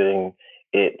limiting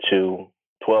it to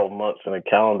 12 months in a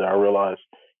calendar. I realize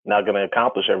I'm not going to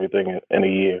accomplish everything in a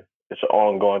year. It's an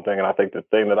ongoing thing. And I think the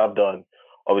thing that I've done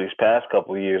over these past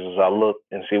couple of years is I look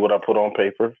and see what I put on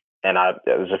paper. And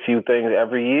there's a few things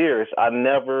every year. I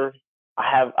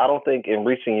don't think in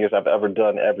recent years I've ever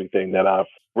done everything that I've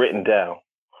written down.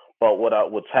 But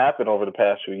what's happened over the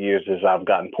past few years is I've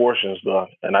gotten portions done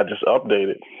and I just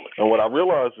updated. And what I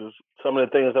realized is some of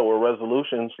the things that were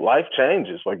resolutions, life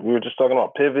changes. Like we were just talking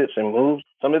about pivots and moves.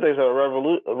 Some of the things that are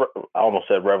I almost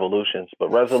said revolutions,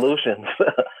 but resolutions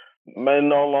may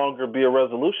no longer be a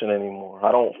resolution anymore.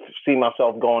 I don't see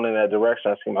myself going in that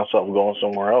direction. I see myself going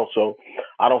somewhere else. So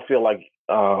I don't feel like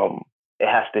it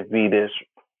has to be this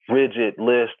rigid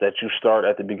list that you start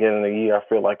at the beginning of the year. I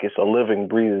feel like it's a living,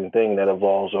 breathing thing that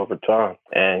evolves over time.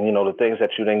 And, the things that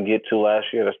you didn't get to last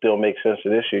year that still make sense to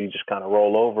this year, you just kind of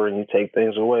roll over and you take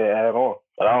things away and add on.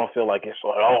 But I don't feel like it's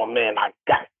like, oh man, I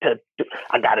got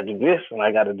to do this and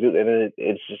I got to do that. And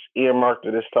it's just earmarked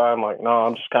at this time. Like, no,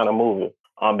 I'm just kind of moving.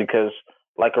 Because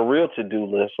like a real to-do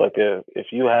list, if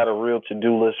you had a real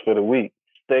to-do list for the week,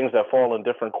 things that fall in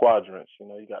different quadrants,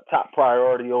 you got top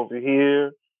priority over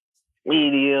here,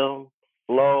 medium,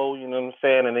 low, you know what I'm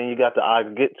saying? And then you got the I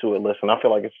get to it list. And I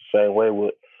feel like it's the same way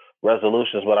with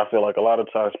resolutions, but I feel like a lot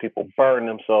of times people burn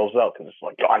themselves out because it's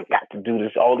like, I got to do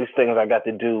this. All these things I got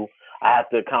to do, I have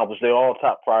to accomplish. They're all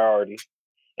top priority.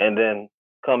 And then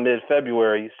come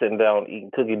mid-February, you're sitting down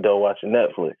eating cookie dough, watching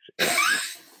Netflix.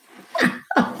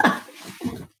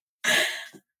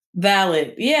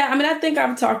 Valid. Yeah, I mean, I think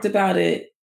I've talked about it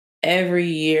every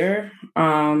year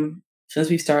since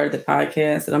we started the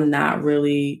podcast, and I'm not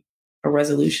really a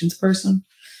resolutions person.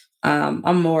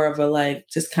 I'm more of a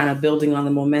just kind of building on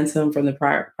the momentum from the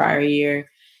prior year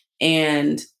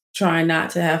and trying not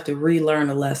to have to relearn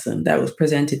a lesson that was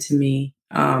presented to me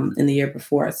in the year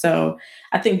before. So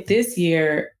I think this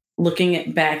year,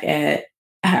 looking back at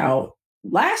how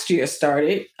last year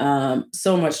started,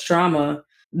 so much trauma.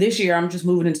 This year, I'm just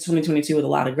moving into 2022 with a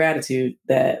lot of gratitude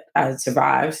that I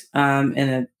survived and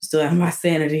I still have my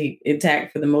sanity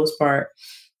intact for the most part.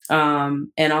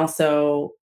 And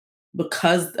also,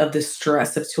 because of the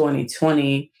stress of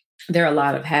 2020, there are a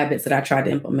lot of habits that I tried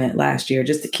to implement last year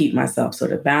just to keep myself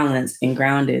sort of balanced and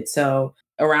grounded. So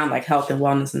around health and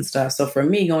wellness and stuff. So for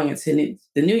me, going into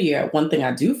the new year, one thing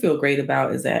I do feel great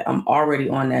about is that I'm already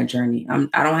on that journey.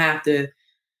 I don't have to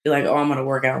be like, oh, I'm going to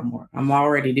work out more. I'm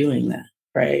already doing that.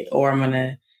 Right. Or I'm going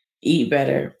to eat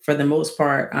better. For the most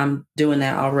part, I'm doing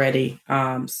that already.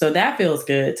 So that feels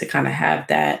good to kind of have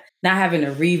that, not having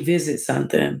to revisit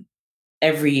something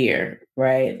every year,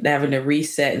 right? Having to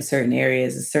reset in certain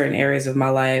areas of my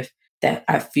life that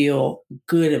I feel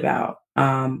good about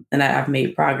and that I've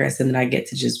made progress and that I get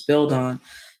to just build on.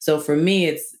 So for me,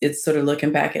 it's sort of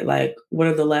looking back at what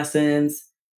are the lessons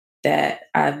that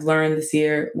I've learned this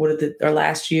year? Or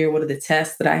last year? What are the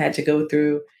tests that I had to go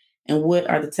through? And what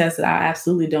are the tests that I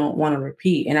absolutely don't want to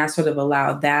repeat? And I sort of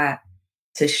allow that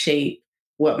to shape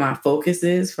what my focus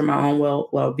is for my own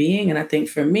well-being. And I think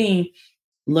for me,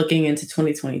 looking into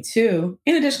 2022,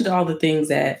 in addition to all the things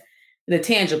the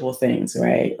tangible things,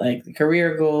 right? Like the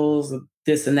career goals,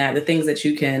 this and that, the things that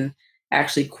you can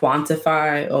actually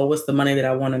quantify. Oh, what's the money that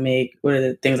I want to make? What are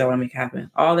the things I want to make happen?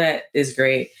 All that is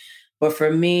great. But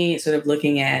for me, sort of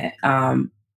looking at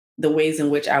the ways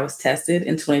in which I was tested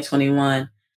in 2021,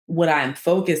 what I'm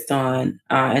focused on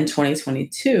in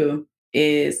 2022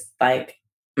 is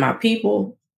my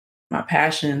people, my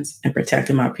passions, and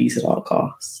protecting my peace at all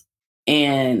costs.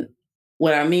 And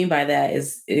what I mean by that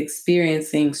is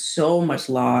experiencing so much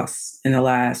loss in the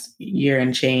last year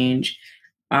and change,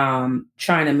 trying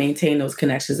to maintain those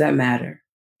connections that matter.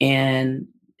 And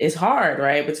it's hard,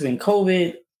 right? Between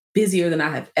COVID, busier than I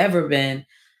have ever been.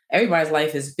 Everybody's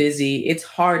life is busy. It's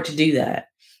hard to do that.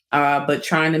 But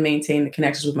trying to maintain the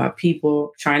connections with my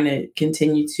people, trying to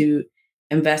continue to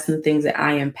invest in the things that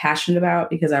I am passionate about,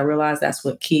 because I realize that's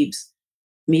what keeps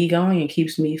me going and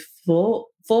keeps me full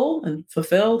and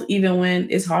fulfilled, even when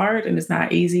it's hard and it's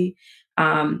not easy.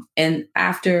 And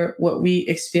after what we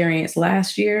experienced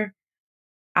last year,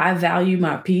 I value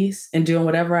my peace and doing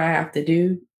whatever I have to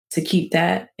do to keep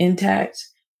that intact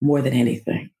more than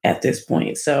anything at this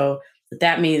point. So if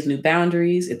that means new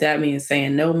boundaries, if that means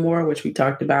saying no more, which we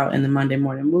talked about in the Monday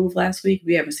Morning Move last week, if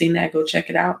you haven't seen that, go check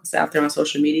it out. It's out there on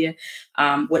social media.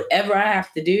 Whatever I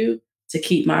have to do to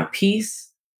keep my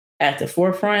peace at the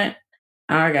forefront,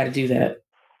 I got to do that.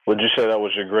 Would you say that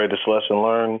was your greatest lesson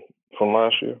learned from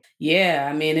last year? Yeah,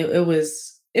 I mean, it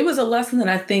was a lesson that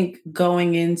I think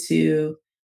going into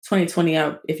 2020,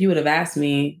 if you would have asked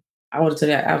me, I would have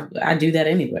said I do that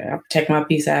anyway. I protect my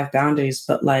peace. I have boundaries.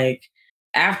 But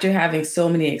after having so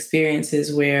many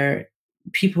experiences where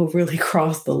people really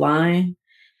cross the line,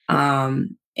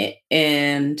 and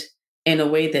in a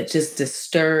way that just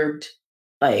disturbed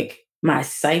my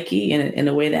psyche in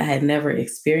a way that I had never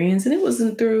experienced, and it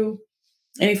wasn't through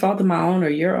any fault of my own or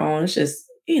your own. It's just,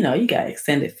 you got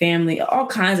extended family, all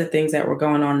kinds of things that were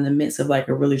going on in the midst of a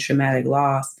really traumatic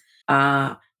loss.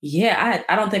 I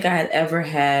don't think I had ever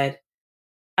had,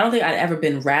 I don't think I'd ever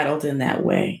been rattled in that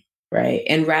way, right?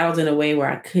 And rattled in a way where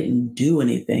I couldn't do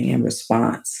anything in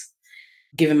response,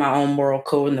 given my own moral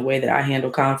code and the way that I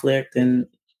handle conflict. And,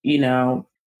 you know,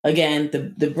 again,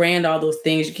 the brand, all those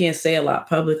things you can't say a lot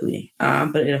publicly,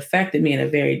 but it affected me in a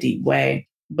very deep way.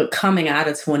 But coming out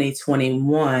of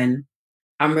 2021,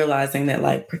 I'm realizing that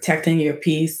like protecting your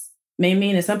peace may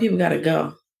mean that some people got to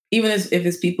go. Even if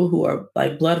it's people who are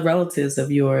like blood relatives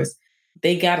of yours,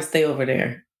 they got to stay over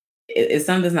there. If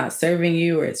something's not serving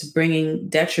you or it's bringing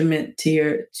detriment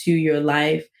to your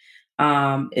life,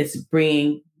 it's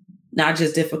bringing not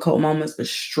just difficult moments, but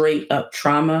straight up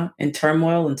trauma and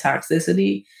turmoil and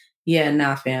toxicity. Yeah,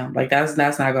 nah, fam. Like that's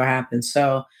not gonna happen.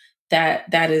 So that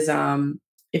is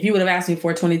if you would have asked me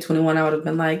for 2021, I would have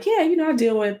been like, yeah, you know, I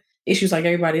deal with issues like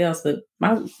everybody else, but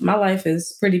my life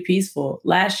is pretty peaceful.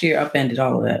 Last year upended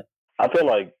all of that. I feel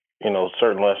like,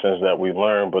 certain lessons that we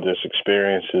learn, but there's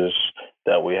experiences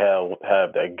that we have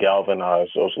that galvanize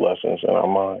those lessons in our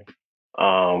mind.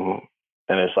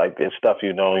 And it's like it's stuff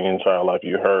you know your entire life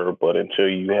you heard, but until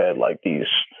you had like these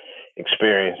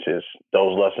experiences,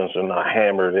 those lessons are not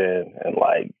hammered in and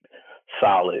like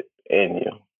solid in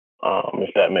you.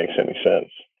 If that makes any sense.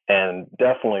 And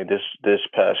definitely this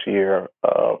past year,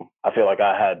 I feel like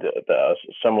I had the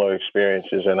similar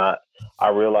experiences, and I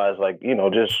realized like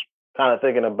just kind of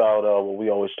thinking about what we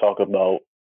always talk about,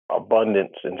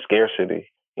 abundance and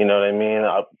scarcity. You know what I mean?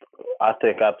 I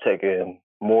think I've taken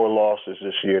more losses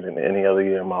this year than any other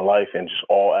year in my life, in just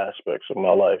all aspects of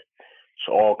my life. It's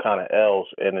all kind of L's,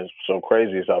 and it's so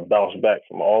crazy as I bounce back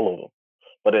from all of them.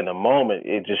 But in the moment,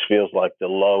 it just feels like the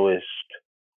lowest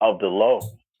of the low.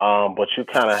 But you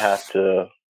kind of have to,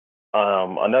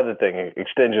 another thing,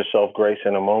 extend yourself grace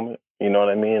in a moment, you know what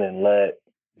I mean? And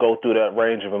go through that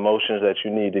range of emotions that you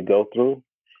need to go through.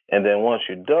 And then once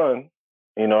you're done,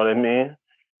 you know what I mean?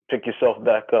 Pick yourself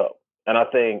back up. And I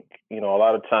think, a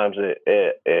lot of times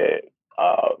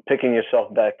picking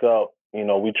yourself back up,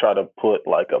 we try to put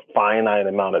like a finite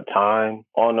amount of time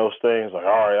on those things. Like,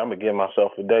 all right, I'm going to give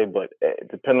myself a day. But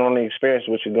depending on the experience,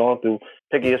 what you're going through,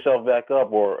 picking yourself back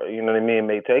up, or, you know what I mean, it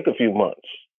may take a few months.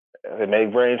 It may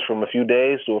range from a few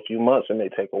days to a few months. It may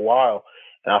take a while.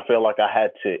 And I feel like I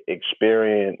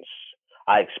experienced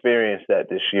that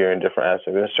this year in different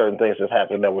aspects. There's certain things that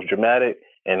happened that was dramatic.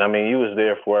 And I mean, you was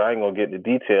there for it. I ain't going to get the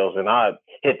details. And I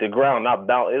hit the ground. It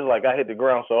was like I hit the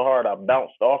ground so hard, I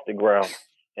bounced off the ground.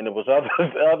 And there was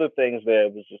other things there.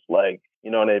 It was just like,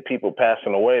 and then people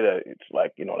passing away that it's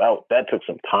like, that took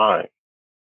some time.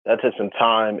 That took some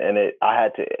time. And I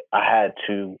had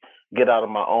to get out of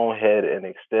my own head and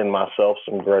extend myself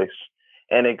some grace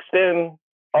and extend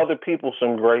other people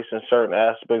some grace in certain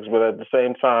aspects. But at the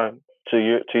same time, to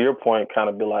your point, kind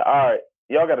of be like, all right,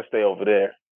 y'all got to stay over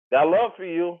there. Got love for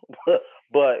you,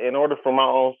 but in order for my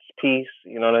own peace,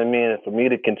 you know what I mean, and for me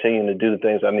to continue to do the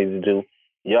things I need to do,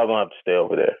 y'all gonna have to stay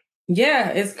over there.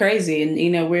 Yeah, it's crazy.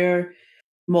 And,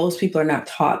 most people are not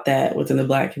taught that within the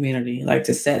Black community, like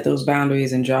to set those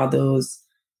boundaries and draw those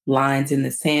lines in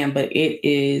the sand. But it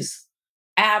is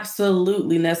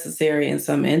absolutely necessary in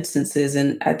some instances.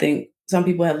 And I think some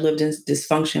people have lived in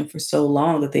dysfunction for so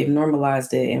long that they've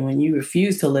normalized it. And when you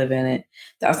refuse to live in it,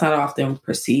 that's not often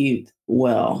perceived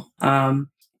well.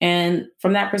 And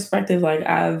from that perspective, like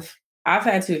I've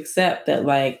had to accept that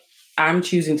like I'm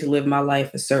choosing to live my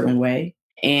life a certain way.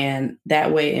 And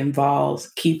that way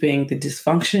involves keeping the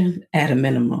dysfunction at a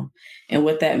minimum. And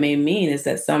what that may mean is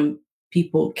that some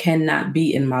people cannot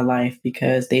be in my life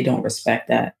because they don't respect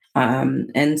that.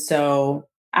 And so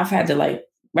I've had to like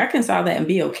reconcile that and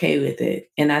be okay with it.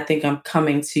 And I think I'm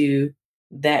coming to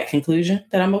that conclusion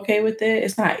that I'm okay with it.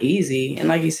 It's not easy. And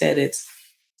like you said, it's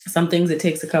some things it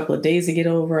takes a couple of days to get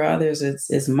over, others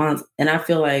it's months. And I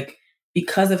feel like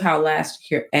because of how last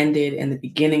year ended and the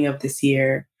beginning of this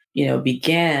year,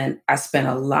 began, I spent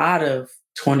a lot of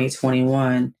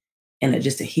 2021 in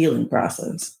just a healing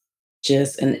process.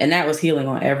 And that was healing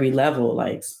on every level,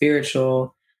 like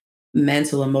spiritual,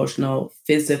 mental, emotional,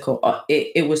 physical.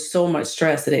 It was so much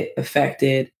stress that it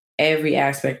affected every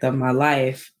aspect of my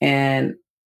life. And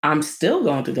I'm still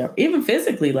going through that, even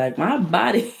physically, like my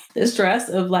body, the stress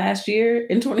of last year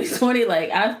in 2020, like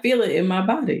I feel it in my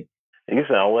body. You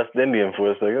sound West Indian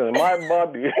for a second. My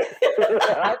body.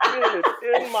 I feel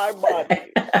it in my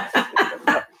body.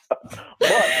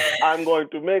 But I'm going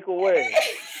to make a way.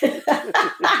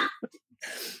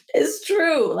 It's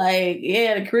true. Like,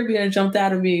 yeah, the Caribbean jumped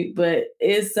out of me, but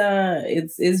it's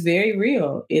very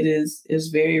real. It's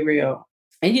very real.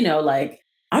 And like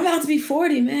I'm about to be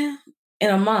 40, man.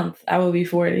 In a month, I will be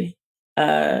 40.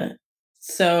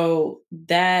 So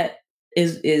that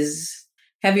is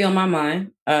heavy on my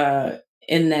mind.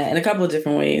 in that in a couple of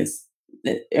different ways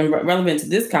and relevant to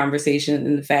this conversation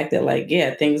and the fact that like,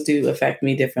 yeah, things do affect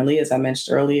me differently. As I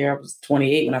mentioned earlier, I was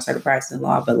 28 when I started practicing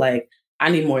law, but like I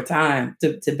need more time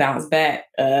to bounce back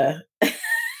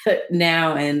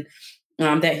now. And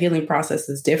that healing process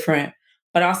is different.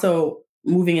 But also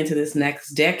moving into this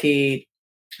next decade,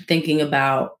 thinking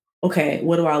about, okay,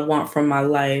 what do I want from my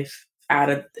life out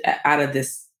of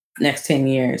this next 10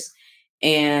 years?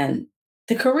 And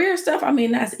the career stuff, I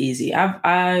mean, that's easy.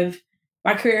 I've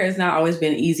my career has not always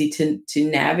been easy to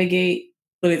navigate,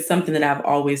 but it's something that I've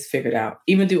always figured out.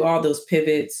 Even through all those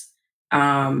pivots,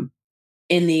 um,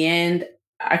 in the end,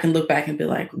 I can look back and be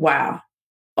like, wow,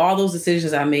 all those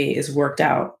decisions I made is worked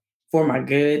out for my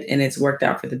good and it's worked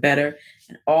out for the better.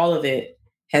 And all of it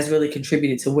has really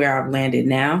contributed to where I've landed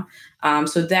now.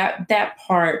 So that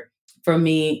part for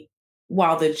me,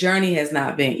 while the journey has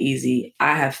not been easy,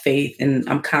 I have faith and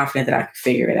I'm confident that I can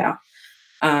figure it out.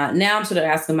 Now I'm sort of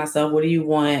asking myself, what do you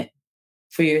want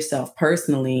for yourself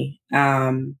personally?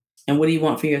 And what do you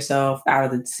want for yourself out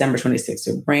of the December 26th,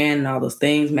 your brand and all those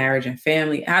things, marriage and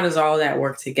family? How does all that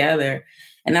work together?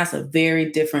 And that's a very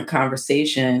different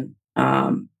conversation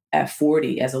at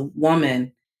 40 as a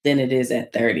woman than it is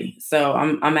at 30. So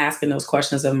I'm asking those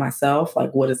questions of myself,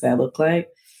 like what does that look like?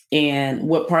 And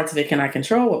what parts of it can I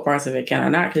control? What parts of it can I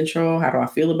not control? How do I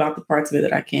feel about the parts of it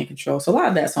that I can't control? So a lot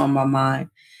of that's on my mind.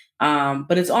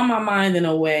 But it's on my mind in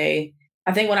a way.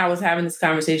 I think when I was having this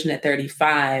conversation at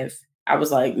 35, I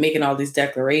was like making all these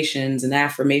declarations and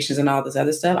affirmations and all this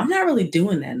other stuff. I'm not really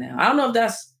doing that now. I don't know if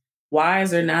that's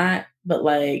wise or not, but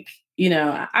like,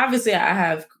 obviously I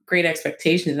have great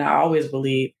expectations and I always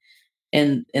believe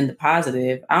in the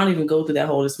positive. I don't even go through that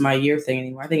whole "this is my year" thing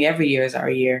anymore. I think every year is our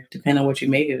year, depending on what you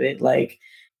make of it. Like,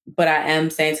 but I am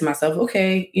saying to myself,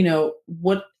 okay,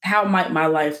 how might my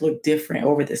life look different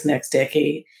over this next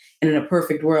decade? And in a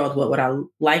perfect world, what would I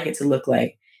like it to look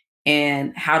like?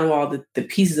 And how do all the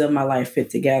pieces of my life fit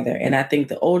together? And I think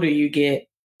the older you get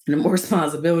and the more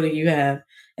responsibility you have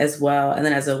as well. And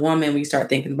then as a woman, we start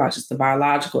thinking about just the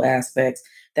biological aspects.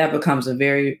 That becomes a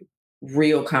very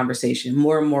real conversation,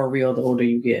 more and more real the older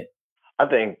you get. I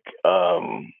think,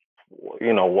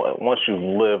 once you've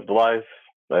lived life,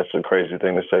 that's a crazy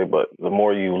thing to say, but the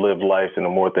more you live life and the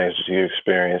more things you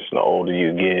experience and the older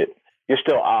you get, you're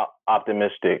still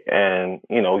optimistic and,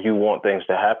 you want things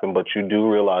to happen, but you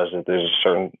do realize that there's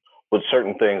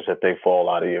certain things that they fall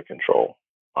out of your control.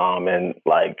 And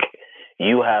like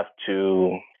you have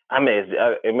to,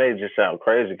 it may just sound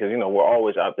crazy because, we're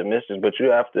always optimistic, but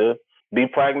you have to be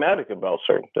pragmatic about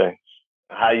certain things,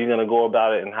 how you're going to go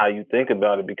about it and how you think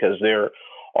about it, because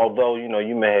although,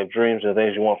 you may have dreams and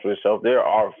things you want for yourself, there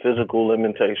are physical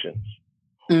limitations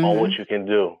on what you can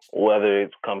do, whether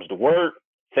it comes to work,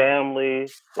 family,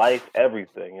 life,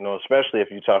 everything, especially if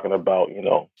you're talking about,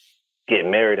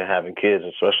 getting married and having kids,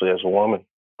 especially as a woman.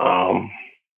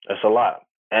 It's a lot.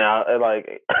 And I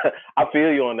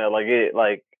feel you on that.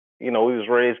 We was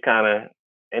raised kind of,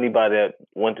 anybody that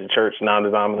went to church,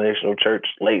 non-denominational church,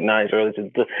 late 90s, early to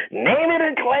name it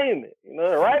and claim it.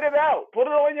 Write it out, put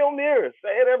it on your mirror,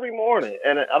 say it every morning.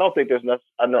 And I don't think I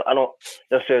don't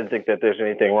necessarily think that there's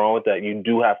anything wrong with that. You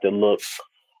do have to look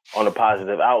on a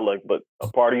positive outlook, but a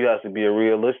part of you has to be a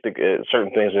realistic.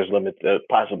 Certain things there's that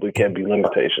possibly can be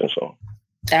limitations on.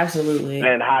 Absolutely.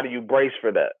 And how do you brace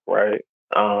for that, right?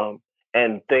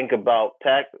 And think about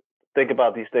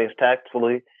these things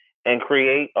tactfully. And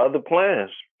create other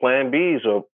plans, plan Bs,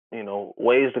 or,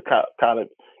 ways to kind of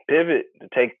pivot to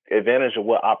take advantage of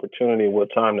what opportunity,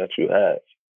 what time that you have.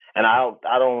 And I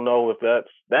don't know if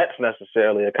that's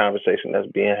necessarily a conversation that's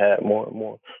being had more and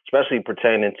more, especially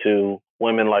pertaining to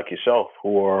women like yourself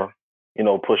who are,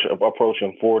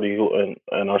 approaching 40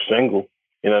 and are single.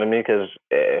 You know what I mean? Because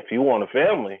if you want a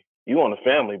family,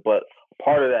 but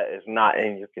part of that is not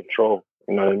in your control.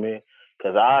 You know what I mean?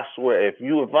 Because I swear, if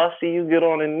I see you get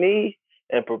on a knee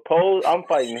and propose, I'm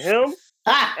fighting him,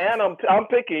 and I'm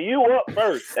picking you up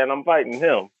first, and I'm fighting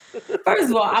him.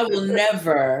 First of all, I will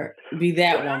never be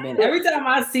that woman. Every time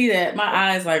I see that, my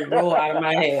eyes roll out of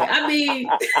my head. I mean,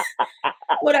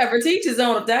 whatever, teach his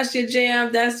own. If that's your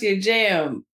jam, that's your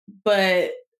jam.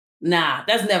 But nah,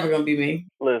 that's never gonna be me.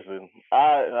 Listen,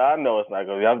 I know it's not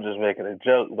gonna be. I'm just making a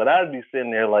joke, but I'd be sitting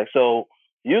there like, so.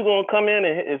 You gonna come in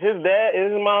and is his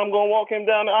mom gonna walk him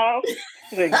down the aisle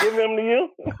and give him to you?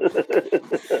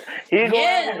 He gonna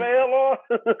have a veil on?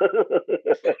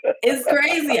 It's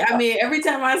crazy. I mean, every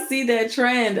time I see that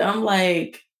trend, I'm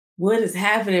like, what is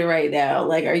happening right now?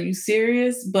 Like, are you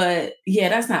serious? But yeah,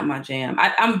 that's not my jam.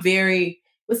 I'm very,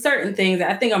 with certain things,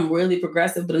 I think I'm really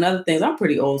progressive, but in other things, I'm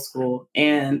pretty old school.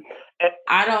 And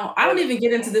I don't even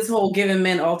get into this whole giving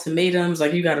men ultimatums,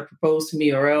 like you got to propose to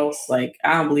me or else. Like,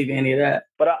 I don't believe any of that.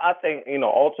 But I think,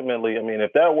 ultimately, I mean,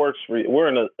 if that works for you, we're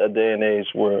in a day and age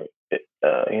where,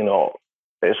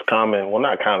 it's common, well,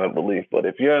 not common belief, but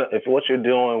if what you're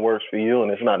doing works for you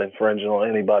and it's not infringing on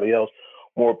anybody else,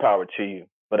 more power to you.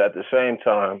 But at the same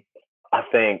time, I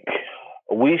think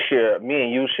me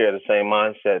and you share the same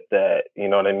mindset that, you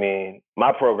know what I mean?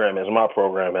 My program is my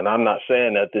program. And I'm not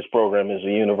saying that this program is a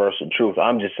universal truth.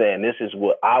 I'm just saying this is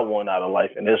what I want out of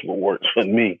life and this is what works for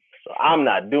me. So I'm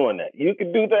not doing that. You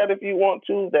can do that if you want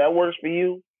to. That works for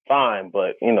you. Fine.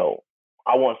 But,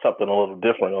 I want something a little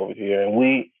different over here.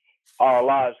 And our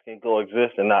lives can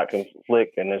coexist and not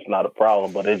conflict. And it's not a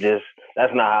problem. But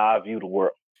that's not how I view the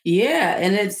world. Yeah.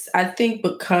 And I think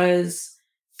because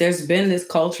there's been this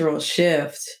cultural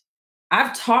shift.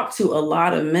 I've talked to a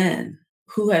lot of men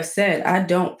who have said, I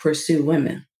don't pursue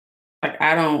women. Like,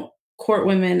 I don't court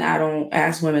women. I don't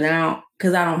ask women out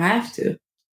because I don't have to.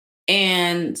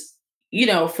 And,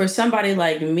 for somebody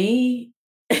like me,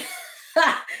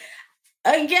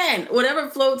 again,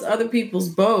 whatever floats other people's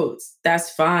boats,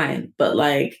 that's fine. But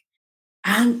like,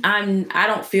 I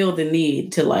don't feel the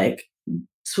need to like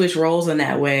switch roles in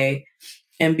that way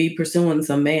and be pursuing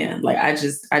some man. Like, I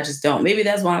just don't. Maybe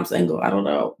that's why I'm single. I don't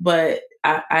know. But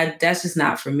I that's just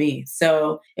not for me.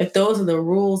 So if those are the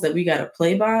rules that we got to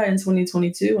play by in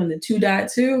 2022 and the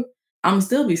 2.2, I'm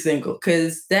still be single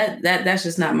because that's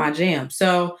just not my jam.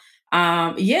 So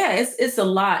it's a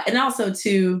lot. And also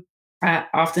too, I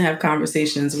often have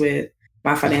conversations with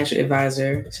my financial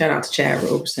advisor. Shout out to Chad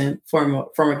Roberson,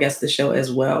 former guest of the show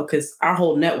as well, because our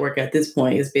whole network at this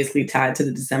point is basically tied to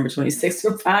the December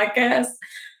 26th podcast.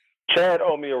 Chad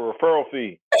owe me a referral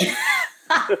fee.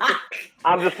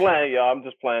 I'm just playing, y'all. I'm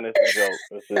just playing. It's a joke.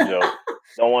 It's a joke.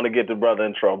 Don't want to get the brother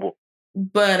in trouble.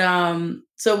 But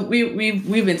so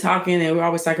we've been talking, and we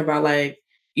always talk about like,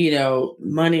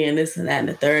 money and this and that and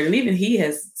the third. And even he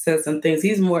has said some things.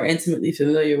 He's more intimately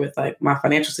familiar with like my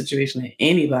financial situation than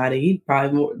anybody. He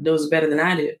probably knows better than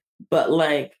I do. But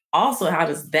like, also, how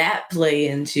does that play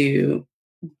into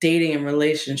dating and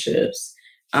relationships?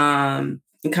 And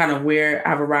kind of where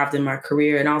I've arrived in my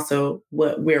career, and also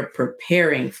what we're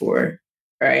preparing for,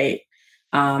 right?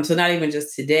 So not even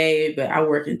just today, but I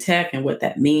work in tech and what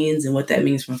that means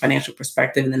from a financial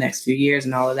perspective in the next few years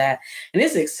and all of that. And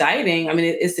it's exciting. I mean,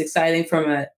 it's exciting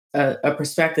from a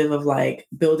perspective of like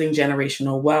building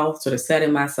generational wealth, sort of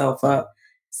setting myself up,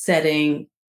 setting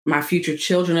my future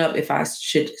children up if I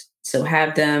should still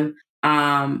have them,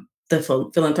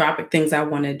 the philanthropic things I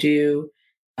want to do,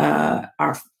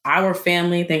 our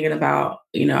family, thinking about,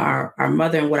 our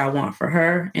mother and what I want for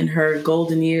her in her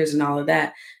golden years and all of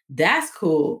that. That's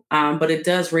cool. But it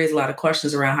does raise a lot of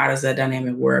questions around how does that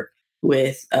dynamic work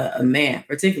with a man,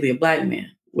 particularly a Black man,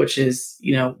 which is,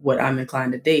 what I'm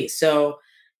inclined to date. So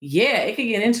yeah, it could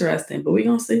get interesting, but we're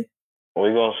going to see.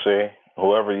 We're going to see.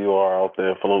 Whoever you are out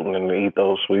there floating in the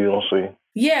ethos, we're going to see.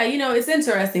 Yeah, it's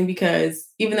interesting because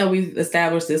even though we've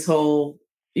established this whole,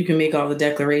 you can make all the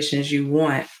declarations you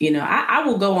want, I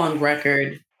will go on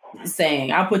record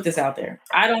saying, I'll put this out there.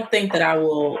 I don't think that I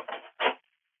will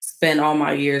spend all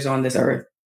my years on this earth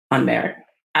unmarried.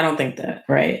 I don't think that,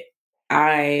 right?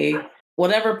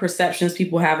 Whatever perceptions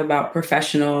people have about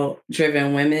professional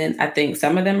driven women, I think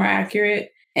some of them are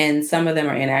accurate and some of them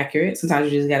are inaccurate.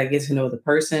 Sometimes you just got to get to know the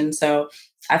person. So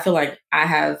I feel like I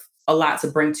have a lot to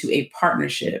bring to a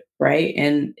partnership, right?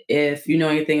 And if you know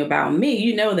anything about me,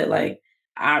 you know that like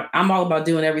I'm all about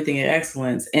doing everything in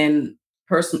excellence, and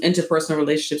interpersonal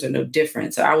relationships are no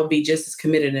different. So I will be just as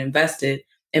committed and invested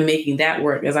in making that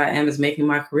work as I am as making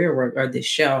my career work or this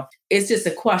show. It's just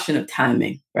a question of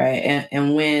timing, right?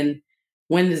 And when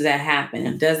does that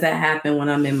happen? Does that happen when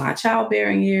I'm in my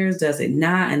childbearing years? Does it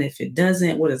not? And if it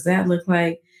doesn't, what does that look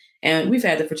like? And we've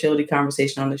had the fertility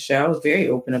conversation on the show. I was very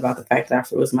open about the fact that I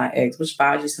froze my eggs, which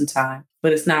buys you some time,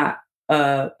 but it's not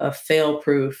a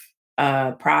fail-proof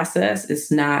process.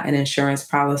 It's not an insurance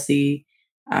policy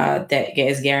that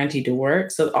is guaranteed to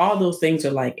work. So all those things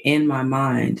are like in my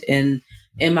mind, and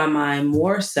in my mind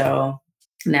more so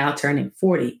now turning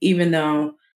 40, even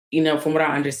though, from what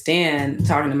I understand,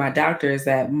 talking to my doctor, is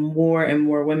that more and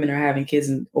more women are having kids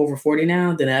over 40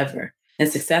 now than ever, and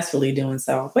successfully doing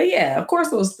so. But yeah, of course,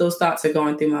 those thoughts are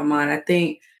going through my mind, I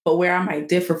think. But where I might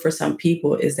differ for some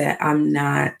people is that I'm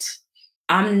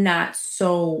not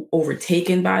so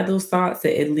overtaken by those thoughts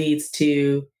that it leads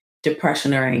to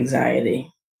depression or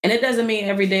anxiety. And it doesn't mean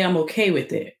every day I'm okay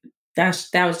with it.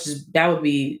 That would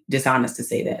be dishonest to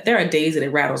say that. There are days that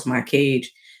it rattles my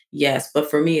cage, yes, but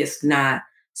for me, it's not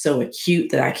so acute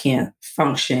that I can't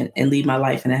function and lead my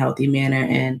life in a healthy manner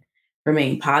and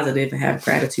remain positive and have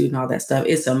gratitude and all that stuff.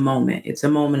 It's a moment. It's a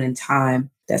moment in time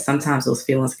that sometimes those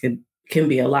feelings can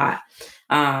be a lot.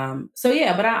 So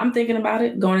yeah, but I'm thinking about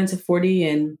it going into 40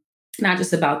 and not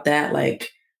just about that.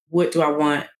 Like, what do I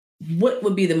want? What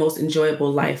would be the most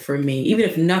enjoyable life for me? Even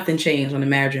if nothing changed on the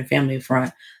marriage and family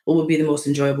front, what would be the most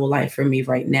enjoyable life for me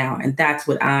right now? And that's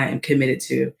what I am committed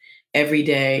to every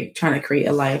day, trying to create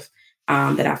a life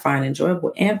that I find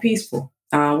enjoyable and peaceful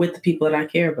with the people that I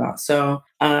care about. So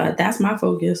that's my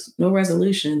focus. No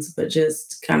resolutions, but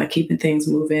just kind of keeping things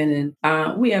moving.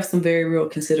 And we have some very real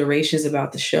considerations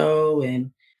about the show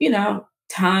and,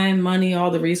 time, money, all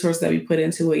the resources that we put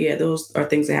into it. Yeah, those are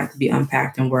things that have to be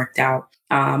unpacked and worked out.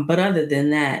 But other than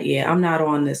that, yeah, I'm not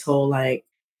on this whole, like,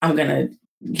 I'm going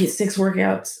to get 6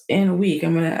 workouts in a week.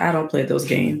 I don't play those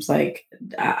games. Like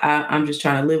I'm just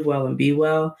trying to live well and be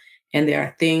well. And there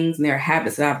are things and there are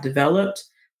habits that I've developed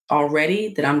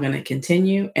already that I'm going to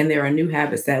continue. And there are new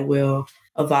habits that will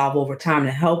evolve over time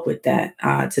to help with that,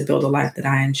 to build a life that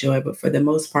I enjoy. But for the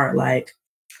most part, like,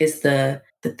 it's the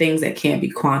things that can't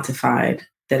be quantified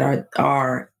that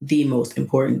are the most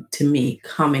important to me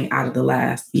coming out of the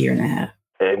last year and a half.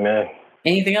 Amen.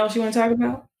 Anything else you want to talk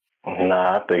about?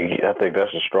 Nah, I think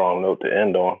that's a strong note to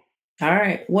end on. All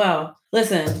right. Well,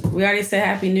 listen, we already said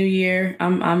Happy New Year.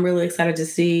 I'm really excited to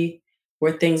see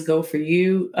where things go for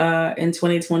you in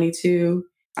 2022,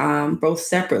 both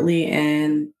separately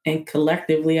and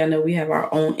collectively. I know we have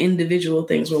our own individual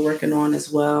things we're working on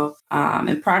as well,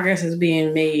 and progress is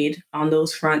being made on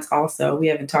those fronts. Also, we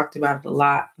haven't talked about it a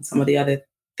lot and some of the other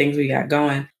things we got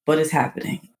going, but it's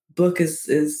happening. Book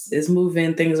is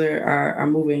moving. Things are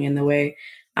moving in the way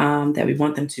that we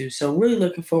want them to. So really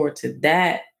looking forward to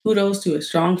that. Kudos to a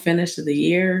strong finish to the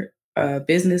year,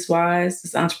 business wise.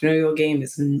 This entrepreneurial game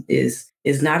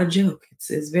is not a joke.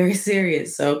 It's very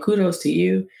serious. So kudos to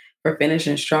you for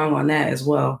finishing strong on that as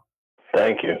well.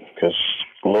 Thank you, because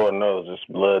Lord knows it's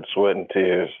blood, sweat, and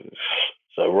tears.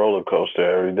 It's a roller coaster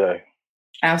every day.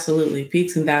 Absolutely,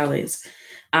 peaks and valleys.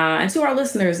 And to our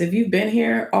listeners, if you've been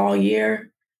here all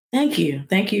year, thank you.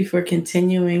 Thank you for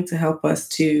continuing to help us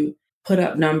to put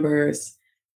up numbers,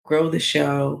 grow the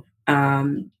show,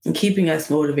 and keeping us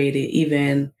motivated,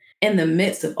 even in the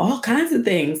midst of all kinds of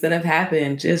things that have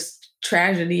happened, just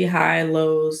tragedy, high,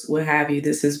 lows, what have you.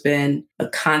 This has been a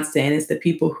constant. It's the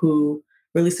people who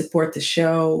really support the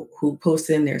show, who post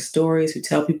it in their stories, who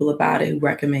tell people about it, who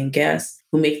recommend guests,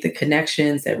 who make the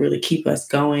connections that really keep us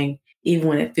going, even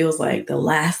when it feels like the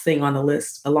last thing on the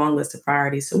list, a long list of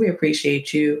priorities. So we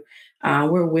appreciate you.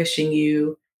 We're wishing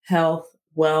you health,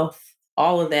 wealth,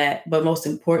 all of that, but most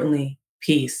importantly,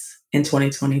 peace in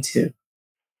 2022.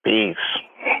 Peace.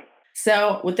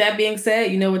 So with that being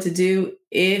said, you know what to do.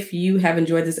 If you have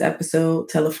enjoyed this episode,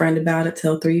 tell a friend about it,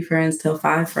 tell 3 friends, tell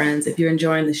 5 friends. If you're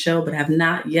enjoying the show but have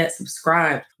not yet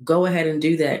subscribed, go ahead and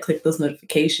do that. Click those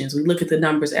notifications. We look at the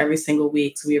numbers every single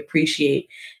week, so we appreciate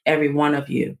every one of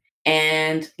you.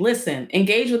 And listen,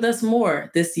 engage with us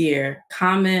more this year.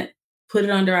 Comment, put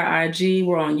it under our IG.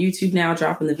 We're on YouTube now,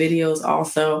 dropping the videos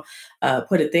also.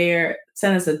 Put it there.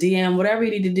 Send us a DM, whatever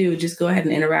you need to do. Just go ahead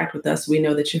and interact with us. We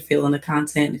know that you're feeling the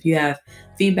content. If you have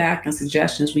feedback and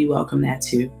suggestions, we welcome that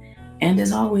too. And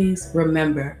as always,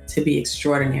 remember to be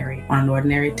extraordinary on an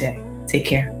ordinary day. Take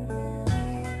care.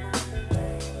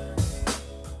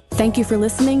 Thank you for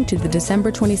listening to the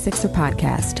December 26er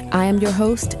podcast. I am your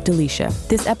host, Delisha.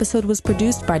 This episode was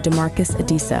produced by DeMarcus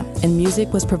Adisa, and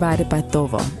music was provided by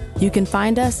Thovo. You can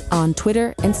find us on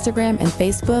Twitter, Instagram, and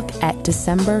Facebook at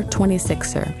December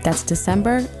 26er. That's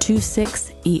December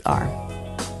 26ER.